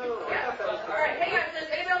paperwork. Oh, I Yeah. thought that was All right, hang on. Does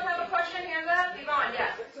anybody else have a question? Hands up. Yvonne,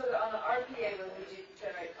 yes. So on the RPA, when we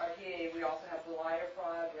generate RPA, we also have the wire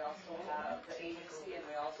fraud, we also have the agency, and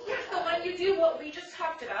we also Yes, so when you do what we just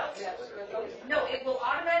talked about, no, it will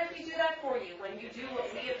automatically do that for you. When you do what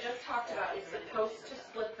we have just talked about, it's supposed to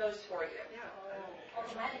split those for you.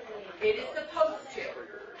 Automatically. It is supposed to.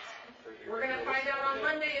 We're going to find out on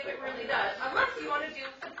Monday if it really does, unless you want to do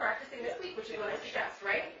some practicing this week, which is what I suggest,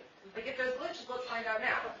 right? Like if there's glitches, let's find out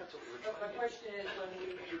now. My question is, when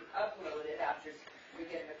we upload it after we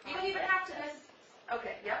get the You don't even have to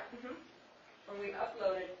okay, yeah. when we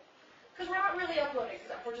upload it, Because we're not really uploading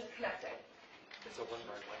stuff, we're just connecting. It's a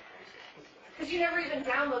one-by-one process. Because you never even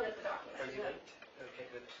downloaded the Are document. you late? Okay,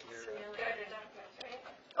 good.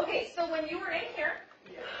 Okay, so when you were in here,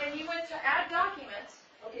 and you went to add documents,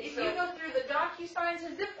 if you go through the DocuSign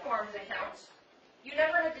to Zipforms account, you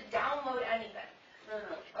never had to download anything. no.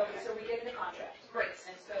 Okay, so we get in the contract. Great.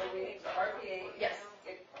 And so the RPA. Yes.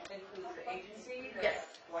 It includes the agency, the Yes.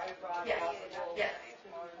 wire fraud, Yes. possible. Yes.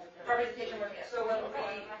 Representation work, yes. So when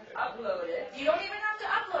we upload it, You don't even have to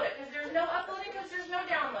upload it, because there's no uploading, because there's no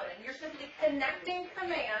downloading. You're simply connecting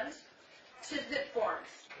command to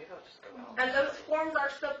Zipforms. Maybe I'll just go out. And those forms are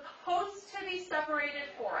supposed to be separated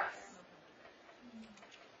for us.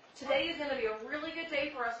 Today is going to be a really good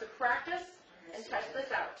day for us to practice and test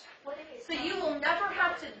this out. So you will never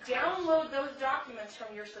have to download those documents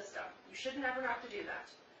from your system. You should never have to do that.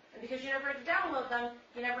 And because you never have to download them,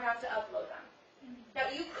 you never have to upload them. Now,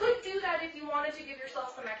 you could do that if you wanted to give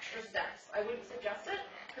yourself some extra steps. I wouldn't suggest it,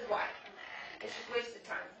 because why? It's just wasted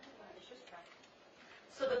time.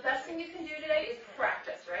 So the best thing you can do today is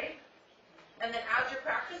practice, right? And then as you're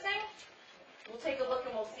practicing, we'll take a look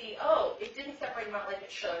and we'll see, oh, it didn't separate them out like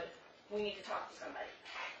it should. We need to talk to somebody.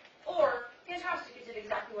 Or, fantastic, it did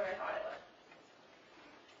exactly what I thought it would.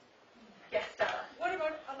 Yes, Stella. What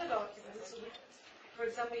about other documents? For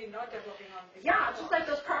example, you're not developing on. Yeah, just like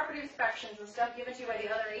those property inspections and stuff given to you by the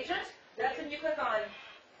other agent. That's when you click on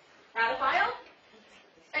add a file,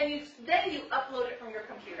 and then you upload it from your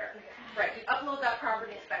computer. Right, you upload that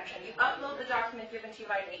property inspection. You upload the document given to you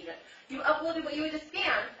by an agent. You uploaded what you would just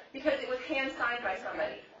scan because it was hand signed by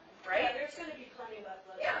somebody, right? Yeah, there's going to be plenty of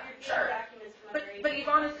uploads. Yeah, You're getting sure. documents from other But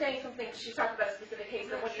Yvonne is saying something, she's talking about a specific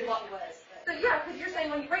case that when you log, so yeah, because you're saying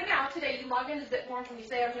when right now, today, you log into Zipforms and you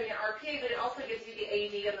say I'm doing an RPA, but it also gives you the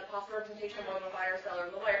AD and the possible representation of the buyer, seller,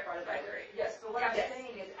 and the lawyer fraud advisory. Yes, but what I'm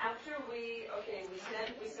saying is after we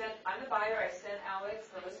sent, I'm the buyer, I sent Alex,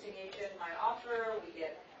 the listing agent, my offer, we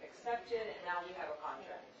get accepted, and now we have a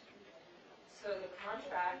contract. So the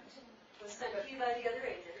contract was sent to you by the other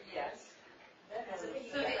agent. yes. That has a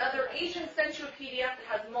So the other agent sent you a PDF that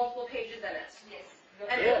has multiple pages in it. Yes.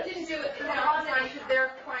 And they didn't do it through DocuSign because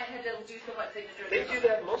their client had to do so much signature. They do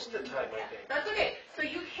that most of the time, I think. That's okay. So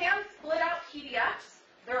you can split out PDFs.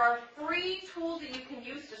 There are free tools that you can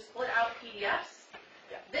use to split out PDFs.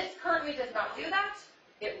 This currently does not do that.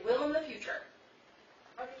 It will in the future.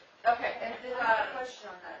 Okay. And I have a question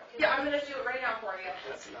on that. yeah, I'm going to do it right now for you.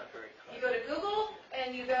 That's not very You go to Google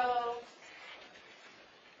and you go.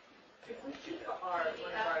 If we keep one of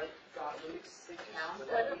our .loops accounts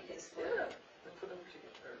that we can split.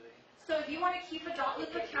 So if you want to keep a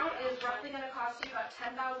 .loop account, it is roughly going to cost you about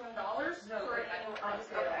 $10,000 No, for but an annual.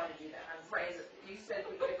 honestly, I don't want to do that. Right. You said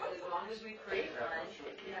as long as we create one,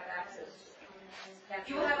 we have access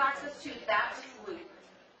to. You will have access to that loop.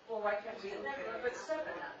 Well, why can't we put stuff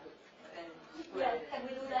in that loop? And Yeah, can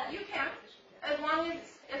we do that? You can, as long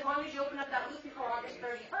as you open up that loop before August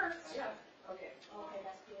 31st. yeah, okay. Okay,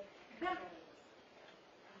 that's good. Yeah.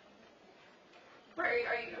 Where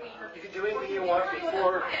are you? You can do anything you want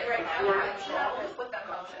before, Right now, yeah, we'll just put that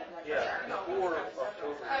option. yeah, before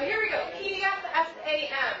October. Here we go. PDF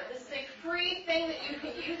SAM. This is a free thing that you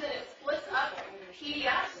can use, and it splits up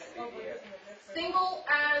PDFs, single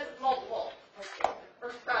as multiple.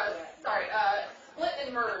 Or, split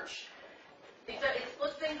and merge. It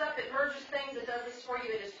splits things up, it merges things, it does this for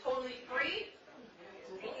you. It is totally free.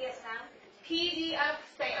 PDF sound? PDF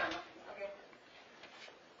SAM.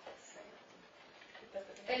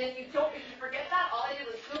 And if you forget that, all I did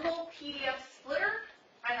was Google PDF splitter,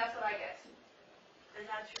 and that's what I get. And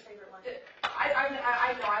that's your favorite one? I know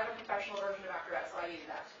I have a professional version of Acrobat, so I use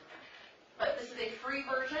that. But this is a free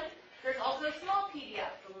version. There's also a small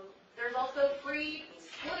PDF. There's also free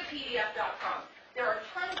splitapdf.com. There are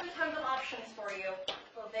tons of options for you.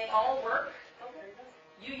 They all work.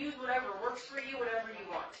 You use whatever works for you, whatever you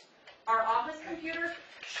want. Our office computers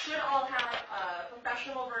should all have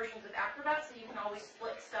professional versions of Acrobat, so you can always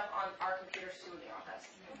split stuff on our computers too in the office.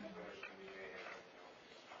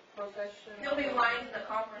 There'll be lines in the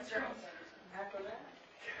conference rooms. Acrobat?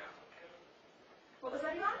 What was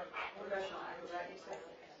that, Yvonne? Professional Acrobat, you said?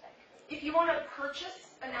 If you want to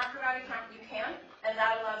purchase an Acrobat account, you can, and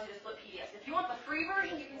that allows you to split PDFs. If you want the free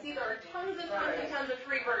version, you can see there are tons of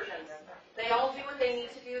free versions. They all do what they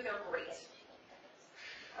need to do. They're great.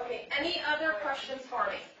 Okay, any other questions for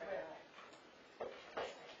me?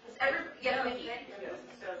 Does everybody get a Mickey?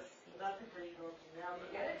 Nothing for you now. You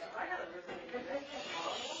get it? I got a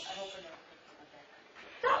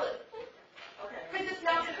Solid. Okay. Because it's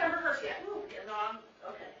not September 1st yet. No, I'm,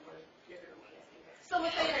 okay. So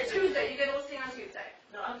let's say it's Tuesday. You get a listing on Tuesday.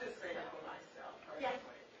 No, I'm just saying for myself. Yeah.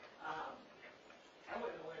 I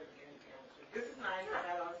wouldn't know where to begin, to be honest with you. This is nice, I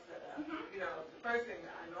got all set up. You know, the first thing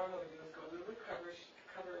that I normally do is go to the cover.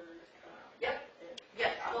 Yep.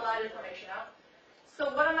 Yes, pull that information out. So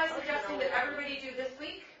what am I suggesting that everybody do this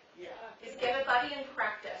week? Yeah. Is get a buddy and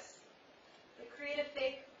practice. The creative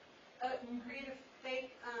fake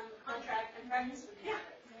contract and practice with you. Yeah.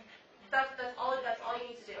 That's all you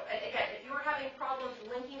need to do. And again, if you are having problems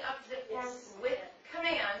linking up Zipforms with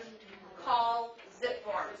commands, call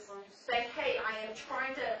Zipforms. Say, hey, I am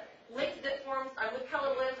trying to link Zipforms. I'm with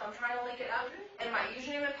Keller Lives. I'm trying to link it up, and my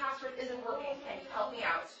username and password isn't working. Can you help me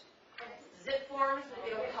out? Zipforms,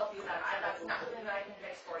 it will help you out. That's not something that I can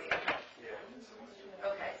fix for you.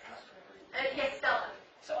 Okay. And yes, Stella.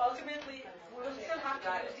 So ultimately, we'll still have to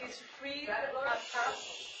use these free apps.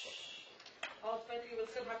 Ultimately, we'll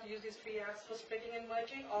still have to use these free apps for splitting and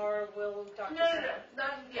merging, or will No.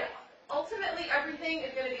 DocuSign? Yeah. ultimately, everything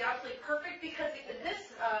is going to be absolutely perfect because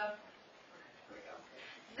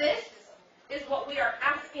this is what we are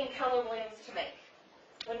asking Keller Williams to make.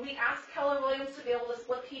 When we ask Keller Williams to be able to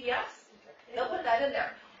split PDFs, they'll put that in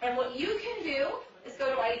there. And what you can do is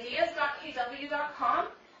go to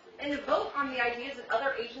ideas.kw.com and vote on the ideas that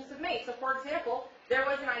other agents have made. So for example, there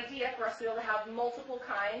was an idea for us to be able to have multiple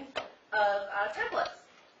kinds of templates.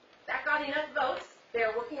 That got enough votes.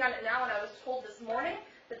 They're working on it now, and I was told this morning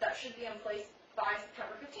that that should be in place by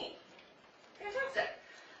September 15th. Fantastic.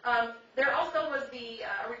 There also was the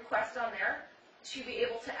request on there to be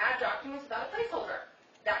able to add documents without a placeholder.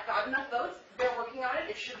 That got enough votes. They're working on it.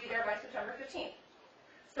 It should be there by September 15th.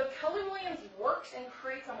 So Keller Williams works and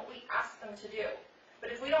creates on what we ask them to do.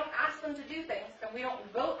 But if we don't ask them to do things and we don't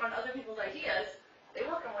vote on other people's ideas, they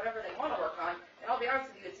work on whatever they want to work on. And I'll be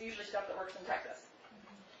honest with you, it's usually stuff that works in Texas.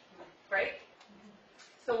 Right?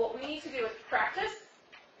 So what we need to do is practice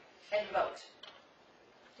and vote.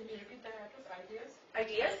 Can you repeat that address?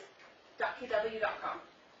 Ideas.kw.com.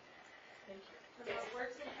 Thank you. Because what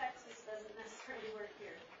works in Texas doesn't necessarily work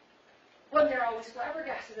here. When they're always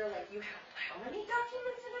flabbergasted, they're like, "You have how many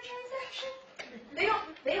documents in a transaction?" They don't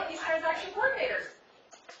use transaction coordinators.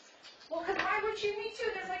 Well, because why would you need to?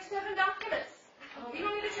 There's like 7 documents. You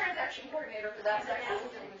don't need a transaction coordinator for that section.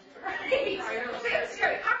 Right.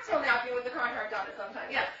 Scary cocktail napkin with the contract on it sometimes.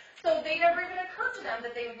 Yeah. So they never even occurred to them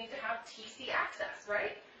that they would need to have TC access,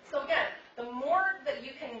 right? So again, the more that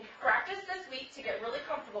you can practice this week to get really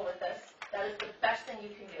comfortable with this, that is the best thing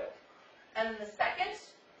you can do. And then the second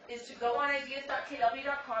is to go on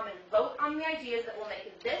ideas.kw.com and vote on the ideas that will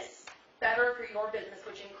make this better for your business,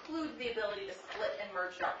 which includes the ability to split and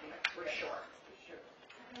merge documents, for sure.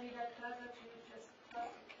 Maybe that class that you just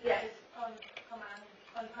taught Yes. is on command,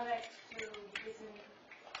 on connect to listening.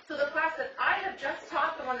 So the class that I have just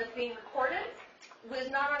taught, the one that's being recorded, was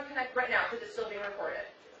not on Connect right now because it's still being recorded.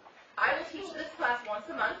 I will teach this class once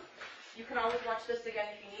a month. You can always watch this again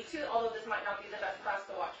if you need to, although this might not be the best class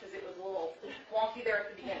to watch because it was a little wonky there at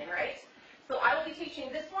the beginning, right? So I will be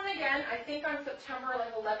teaching this one again, I think on September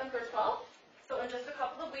 11th or 12th. So in just a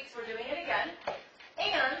couple of weeks, we're doing it again.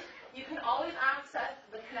 And you can always access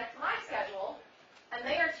the Connect Live schedule, and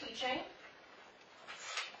they are teaching,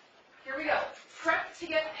 here we go, Prep to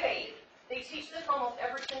Get Paid. They teach this almost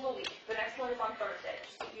every single week. The next one is on Thursday,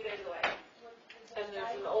 just a few days away. And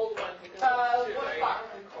there's an old one. 1 o'clock.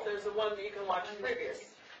 There's the one that you can watch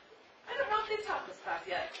previous. I don't know if they've taught this class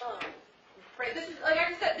yet. Right, this is, like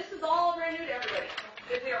I said, this is all brand new to everybody.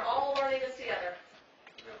 Because we are all learning this together.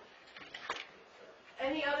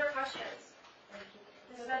 Any other questions?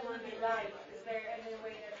 So that will be live. Is there any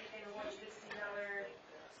way that you can watch this in our?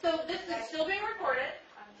 So this is still being recorded.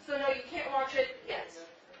 So no, you can't watch it yet.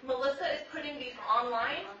 Melissa is putting these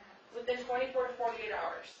online within 24 to 48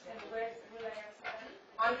 hours. And where will I access that?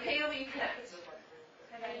 On KOE Connect.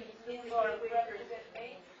 And then in for where to get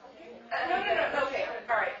paid? No. Okay,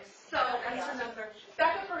 all right. So,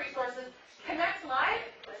 back up for resources. Connect Live,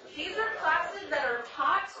 these are classes that are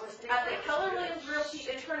taught at the Keller Williams Realty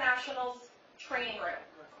International's training room,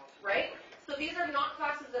 right? So these are not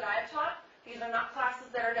classes that I've taught. These are not classes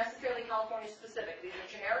that are necessarily California specific. These are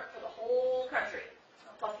generic for the whole country,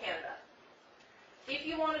 plus Canada. If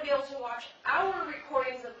you want to be able to watch our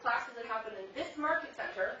recordings of classes that happen in this market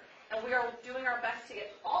center, and we are doing our best to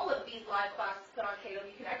get all of these live classes put on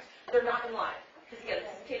KW Connect, they're not in live. Because again,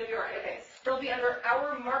 this is KW, right? Okay. They'll be under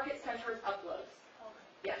our market center's uploads.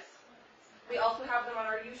 Yes. We also have them on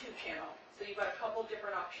our YouTube channel. So you've got a couple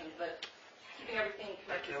different options, but keeping everything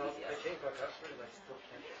connected is I easiest. can't go customers, I still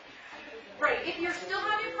can't. Right. If you're still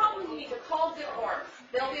having problems, you need to call Zipforms.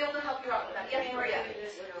 They'll be able to help you out with that. Yes, Maria.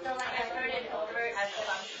 So like I started over as if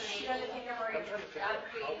I'm creating I'm trying to figure out how an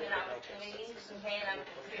to opportunity, okay, and I'm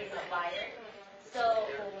creating a buyer. So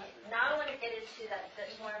now I want to get into that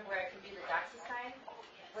form where I can do the DocuSign.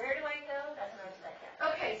 Where do I go? That's what I'm stuck at.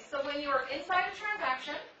 Okay, so when you are inside a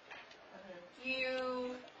transaction,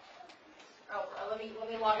 you, let me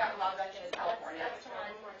log out and log back in as California. That's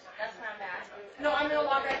what I'm at. No, I'm going to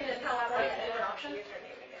log back in as California, a different option.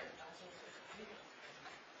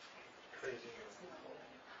 Crazy.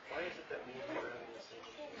 Why is it that we are having the same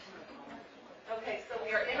issue? Okay, so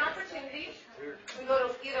we are in opportunities. Weird. We go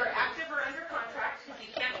to either active or under contract, because you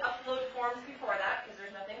can't upload forms before that, because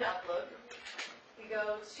there's nothing to upload. We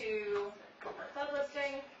go to our club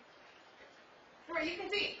listing. Right, you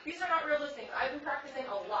can see, these are not real listings. I've been practicing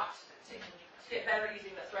a lot to get better at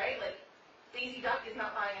using this, right? Like, Daisy Duck is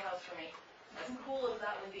not buying a house for me. As cool as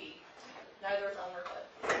that would be. Neither is Elmer Cliff.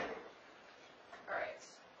 All right.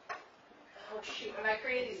 Oh, shoot, and I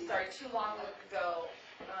created these, sorry, too long ago.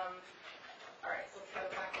 All right, let's go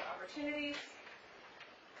back to opportunities.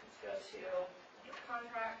 Let's go to the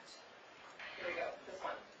contract. Here we go, this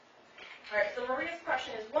one. All right, so Maria's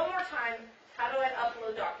question is, one more time, how do I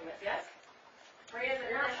upload documents, yes? Maria's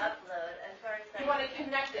Not question? upload, as far as You like, want to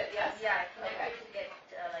connect it, yes? yeah, connect it to get,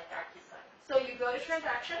 like DocuSign. So you go to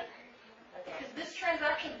transaction, Okay. because this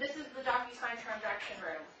transaction, this is the DocuSign transaction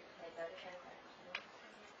room. Okay, go to transaction.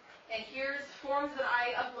 And here's forms that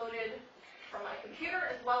I uploaded from my computer,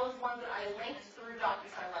 as well as ones that I linked through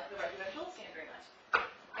DocuSign, like the residential listing agreement.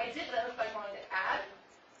 I did those by going to add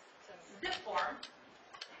Zipform.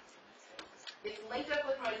 It's linked up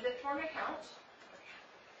with my Zipform account.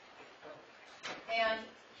 And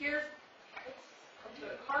here's, let's go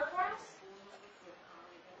to card forms.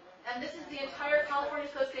 And this is the entire California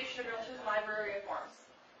Association of Realtors library of forms.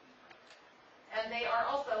 And they are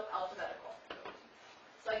also alphabetical.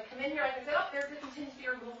 So I come in here, I can say, oh, there's the contingency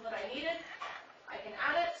removal that I needed. I can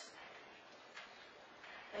add it.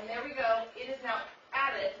 And there we go. It is now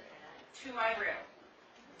added to my room.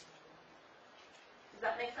 Does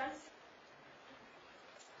that make sense?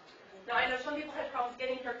 Now, I know some people had problems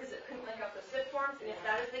getting here because it couldn't link up the Zipforms, and if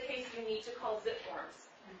that is the case, you need to call Zipforms.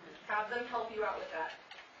 Have them help you out with that.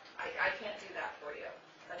 I can't do that for you.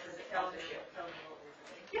 That's a Zipforms issue.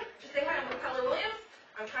 Yeah, just say, hi, I'm Keller Williams.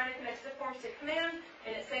 I'm trying to connect Zipforms to command,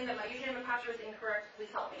 and it's saying that my username and password is incorrect. Please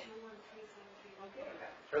help me.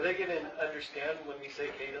 Are they going to understand when we say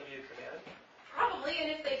KW command? Probably, and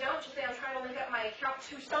if they don't, just say I'm trying to link up my account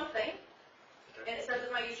to something, and it says that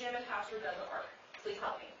my username and password doesn't work. Please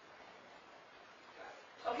help me.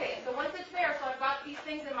 Okay, so once it's there, so I've got these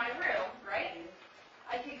things in my room, right?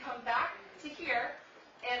 I can come back to here,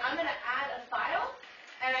 and I'm going to add a file,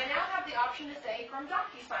 and I now have the option to say from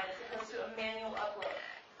DocuSign as opposed to a manual upload.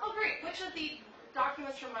 Oh, great. Which of the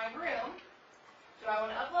documents from my room do I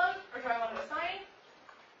want to upload, or do I want to assign?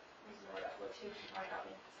 Use the word upload too. Might not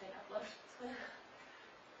be saying upload.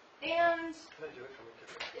 And Can I do it from a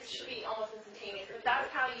different? it should be almost instantaneous, but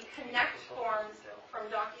that's how you connect forms from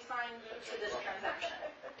DocuSign to this transaction.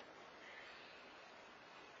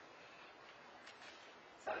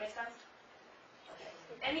 Does that make sense? Okay.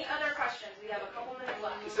 Any other questions? We have a couple minutes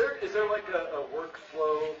left. Is there like a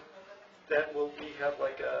workflow that will we have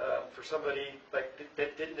like a, for somebody like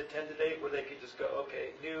that didn't attend today where they could just go,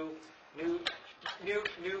 okay, new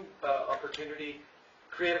opportunity,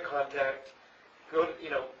 create a contact, go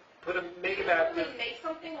to, make them active. Make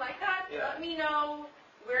something like that. Yeah. Let me know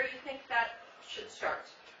where you think that should start.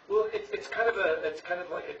 Well, it's kind of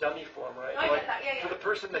like a dummy form, right? I Like, get that. Yeah, for yeah. the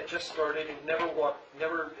person that just started and never Right.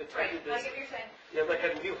 attended I this. get what you're saying. Yeah, like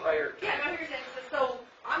a new hire. Yeah, I know what you're saying. So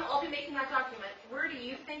I'll be making that document. Where do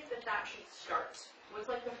you think that should start? What's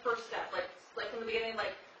like the first step? Like from the beginning,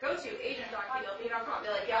 like go to agent.klp.com.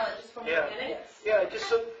 They're like, yeah, like just from the beginning. Yeah, just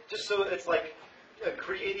so it's like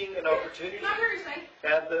creating an opportunity. I know what you're saying.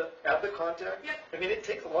 Add the contact. Yep. I mean, it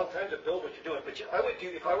takes a long time to build what you're doing, but I would do,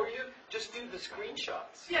 if I were you, just do the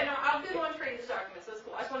screenshots. Yeah, no, I'll do the one creating this document, so it's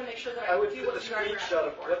cool. I just want to make sure that I would do put what a you already screenshot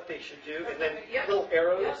of asked for. what they should do, and then Yep. little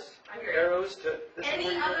arrows, Yep. I hear you. arrows to. This is where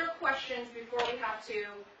Any you other questions before we have to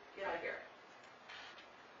get out of here?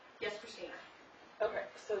 Yes, Christina. Okay,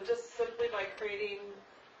 so just simply by creating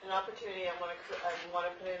an opportunity, I want to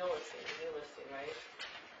put in a listing, a new listing, right?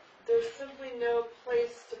 There's simply no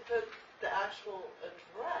place to put the actual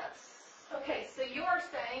address. Okay, so you are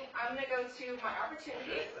saying, I'm going to go to my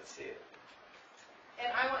opportunity, Let's see it.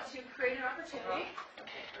 and I want to create an opportunity.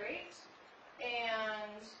 Okay, great.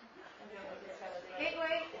 And I'm going to this as the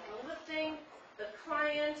gateway, it's a listing. The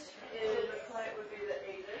client is... The client would be the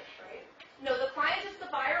agent, right? No, the client is the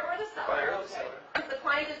buyer or the Buyer seller. or the seller. The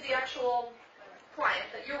client is the actual client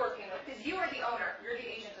that you're working with, because you are the owner. You're the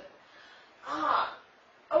agent of...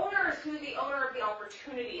 Owner is who the owner of the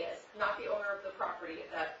opportunity is, not the owner of the property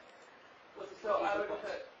that was So I would associated with.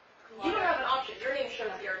 put. You don't have an option. Your name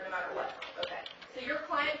shows here no matter what. Okay. So your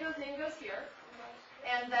client goes here.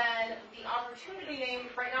 And then the opportunity name,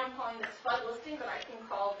 right now I'm calling this FUD listing, but I can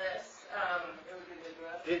call this It would be the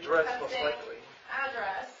address. The address most Testing. likely.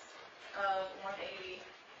 address of 180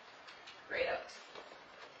 Great Oaks.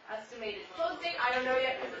 Estimated close date, I don't know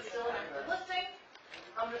yet because it's still an active listing.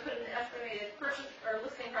 I'm going to put in an estimated purchase or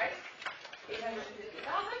listing price, $850,000.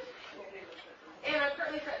 And I'm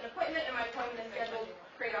currently set an appointment, and my appointment is scheduled.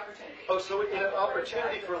 Create opportunity. Oh, so in an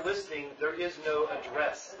opportunity for a listing, there is no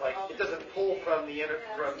address. Like it doesn't pull from an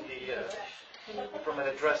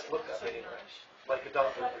address lookup anywhere, like a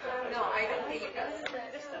doctor. No, I don't think it does.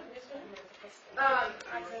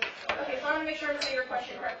 Okay, so I want to make sure I'm understanding your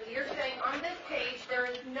question correctly. You're saying on this page, there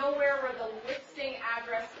is nowhere where the listing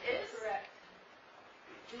address is? Correct.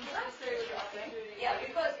 Yeah,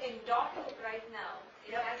 because in document right now,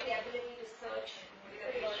 it has the ability to search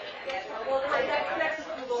location. Well, that connects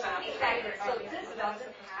with Google Maps. Exactly, so this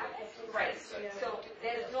doesn't have it. Right. So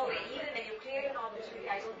there is no way, even when you create an opportunity,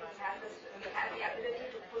 I don't think it has this, you have the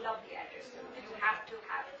ability to pull up the address. You have to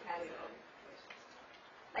have it as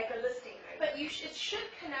like a listing, right? But it should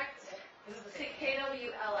connect to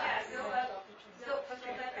KWLS. So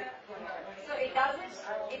it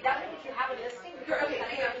doesn't if you have a listing. Okay,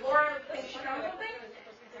 hang on, Laura, thinks she found something?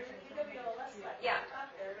 Yeah.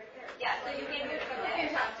 Yeah, so you can do it from there.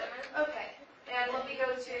 Fantastic, okay. And let me go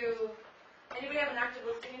to, anybody have an active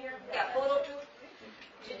listing in here? Yeah, 402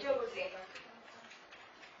 Ginger would say.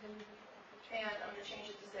 And I'm gonna change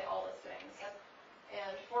it to say all listings.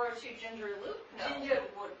 And 402 Ginger Loop? No.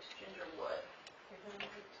 Gingerwood. Gingerwood.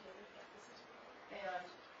 And,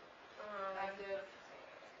 active.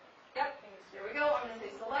 Yep. Here we go, I'm gonna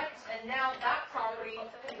say select, and now that property has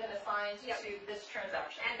been assigned to this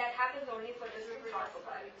transaction. And that happens only for this responsible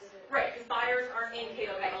buyers. Right, because buyers aren't in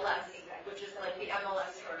KWLS, which is like the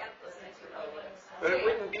MLS for listening to other links. But it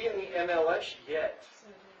wouldn't be in the MLS yet.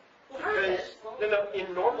 Well, how is Because, it? no, in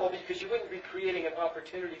normal, because you wouldn't be creating an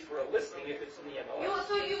opportunity for a listing if it's in the MLS.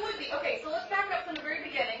 So you would be, okay, so let's back up from the very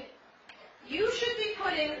beginning. You should be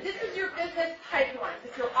putting, this is your business pipeline,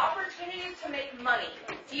 it's your opportunity to make money.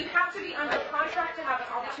 Do you have to be under contract to have an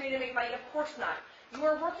opportunity to make money? Of course not. You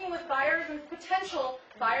are working with buyers and potential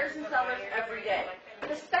buyers and sellers every day.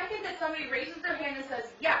 The second that somebody raises their hand and says,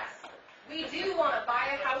 yes, we do want to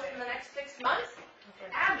buy a house in the next 6 months,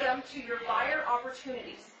 add them to your buyer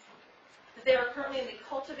opportunities. They are currently in the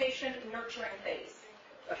cultivation nurturing phase.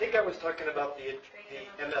 I think I was talking about the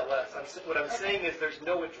MLS. What I'm saying is there's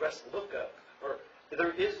no address lookup, or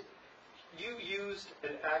there is, you used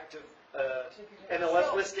an active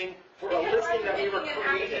MLS listing for a listing that we were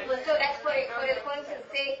creating. So that's for instance,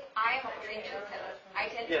 say I am a potential seller. I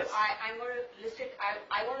tell you, Yes. I'm going to list it,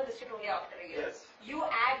 I want to list it only after a year. Yes. You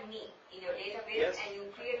add me in your database Yes. and you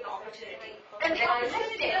create an opportunity. And the then I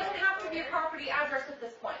opportunity list it. doesn't have to be a property address at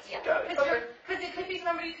this point. Yeah. Got it. Because it could be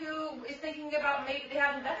somebody who is thinking about maybe they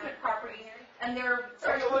have investment properties and they're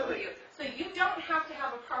starting to work with you. So you don't have to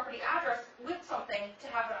have a property address with something to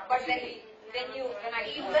have an But opportunity. when I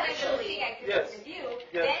Eventually, I create yes. with you,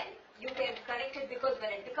 Yes. then you can connect it because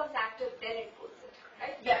when it becomes active, then it pulls it,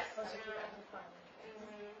 right? Yes.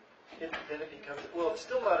 Then it becomes, well, it's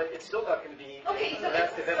still not going to be Okay, so an this,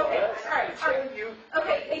 active okay, MLS. all right. Until you,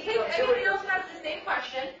 Okay, in case anybody else has the same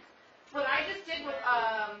question, what I just did with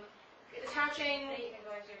attaching,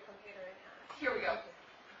 here we go.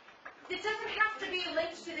 It doesn't have to be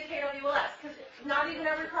linked to the KWLS, because not even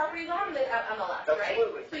every property is on the MLS, right?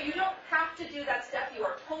 Absolutely. So you don't have to do that step. You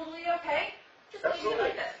are totally okay. Just leave it absolutely.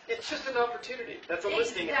 like this. It's just an opportunity. That's a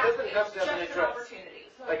listing. It Exactly. doesn't have to have an Just an address. opportunity.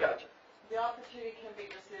 I got you. The opportunity can be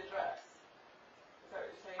just the address. Is that what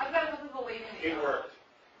you're saying? I've got a couple people waiting. It worked.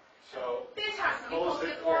 So Fantastic. You close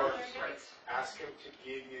posted it for for, Great. ask him to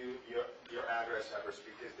give you your address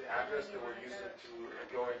because the address that we're using to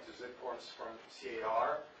go into Zipforms from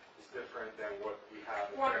CAR is different than what we have.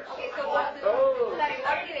 in there. Wonderful. Okay, so what Oh.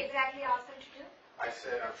 did you exactly ask them to do? I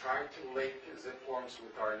said, I'm trying to link Zipforms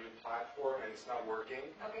with our new platform and it's not working.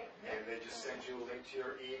 Okay. And they just send you a link to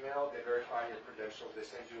your email, they verify your credentials, they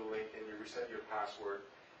send you a link and you reset your password.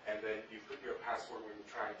 And then you put your password when you're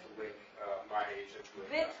trying to link my agent with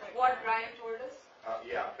With what Brian told us?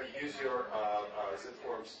 yeah, but use your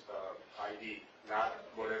Zipforms ID, not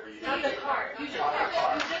whatever you Not the use. card. You just Not the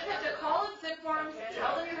card. have to call it Zipforms,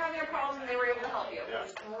 tell them you're having a problem, and they were able to help you. Yeah.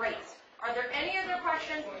 Great. Are there any other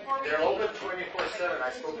questions before we They're leave? open 24/7.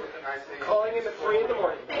 I spoke with them. I think. Calling him at 3 in the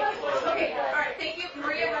morning. Thank you. Okay, all right, thank you.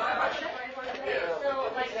 Maria has a question.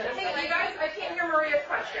 So, like, Hey, you guys, I can't hear Maria's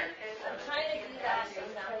question. I'm trying to do that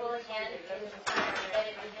example again, that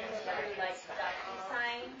it begins with like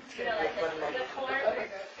DocuSign, you know, like the form.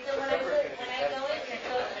 So when I go into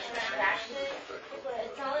close the transaction,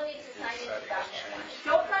 it's telling me to sign into DocuSign.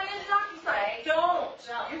 Don't sign in DocuSign. Don't.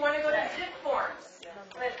 You want to go to Zipforms.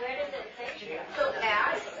 But where does it say? So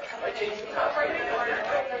add, top right hand corner, So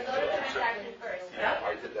go to transaction first. yep,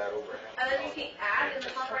 I did that over. and then you see add in the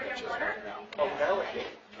top right hand corner. Oh, now it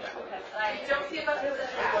came. You don't see a button that says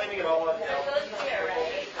I'm add. blaming it all on So now. it goes here,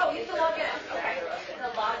 right? Oh, you still log in. Okay.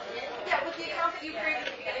 So log in. Yeah, with the account that you created at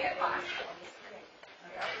the beginning of class.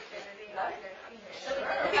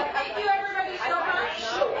 Okay, thank you everybody so much.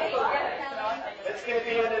 It's going to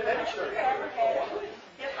be an adventure.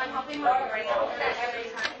 Yep, I'm helping Maria right now. I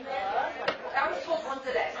was told once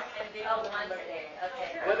a day. Oh, once a day,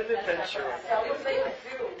 okay. What an adventure. So,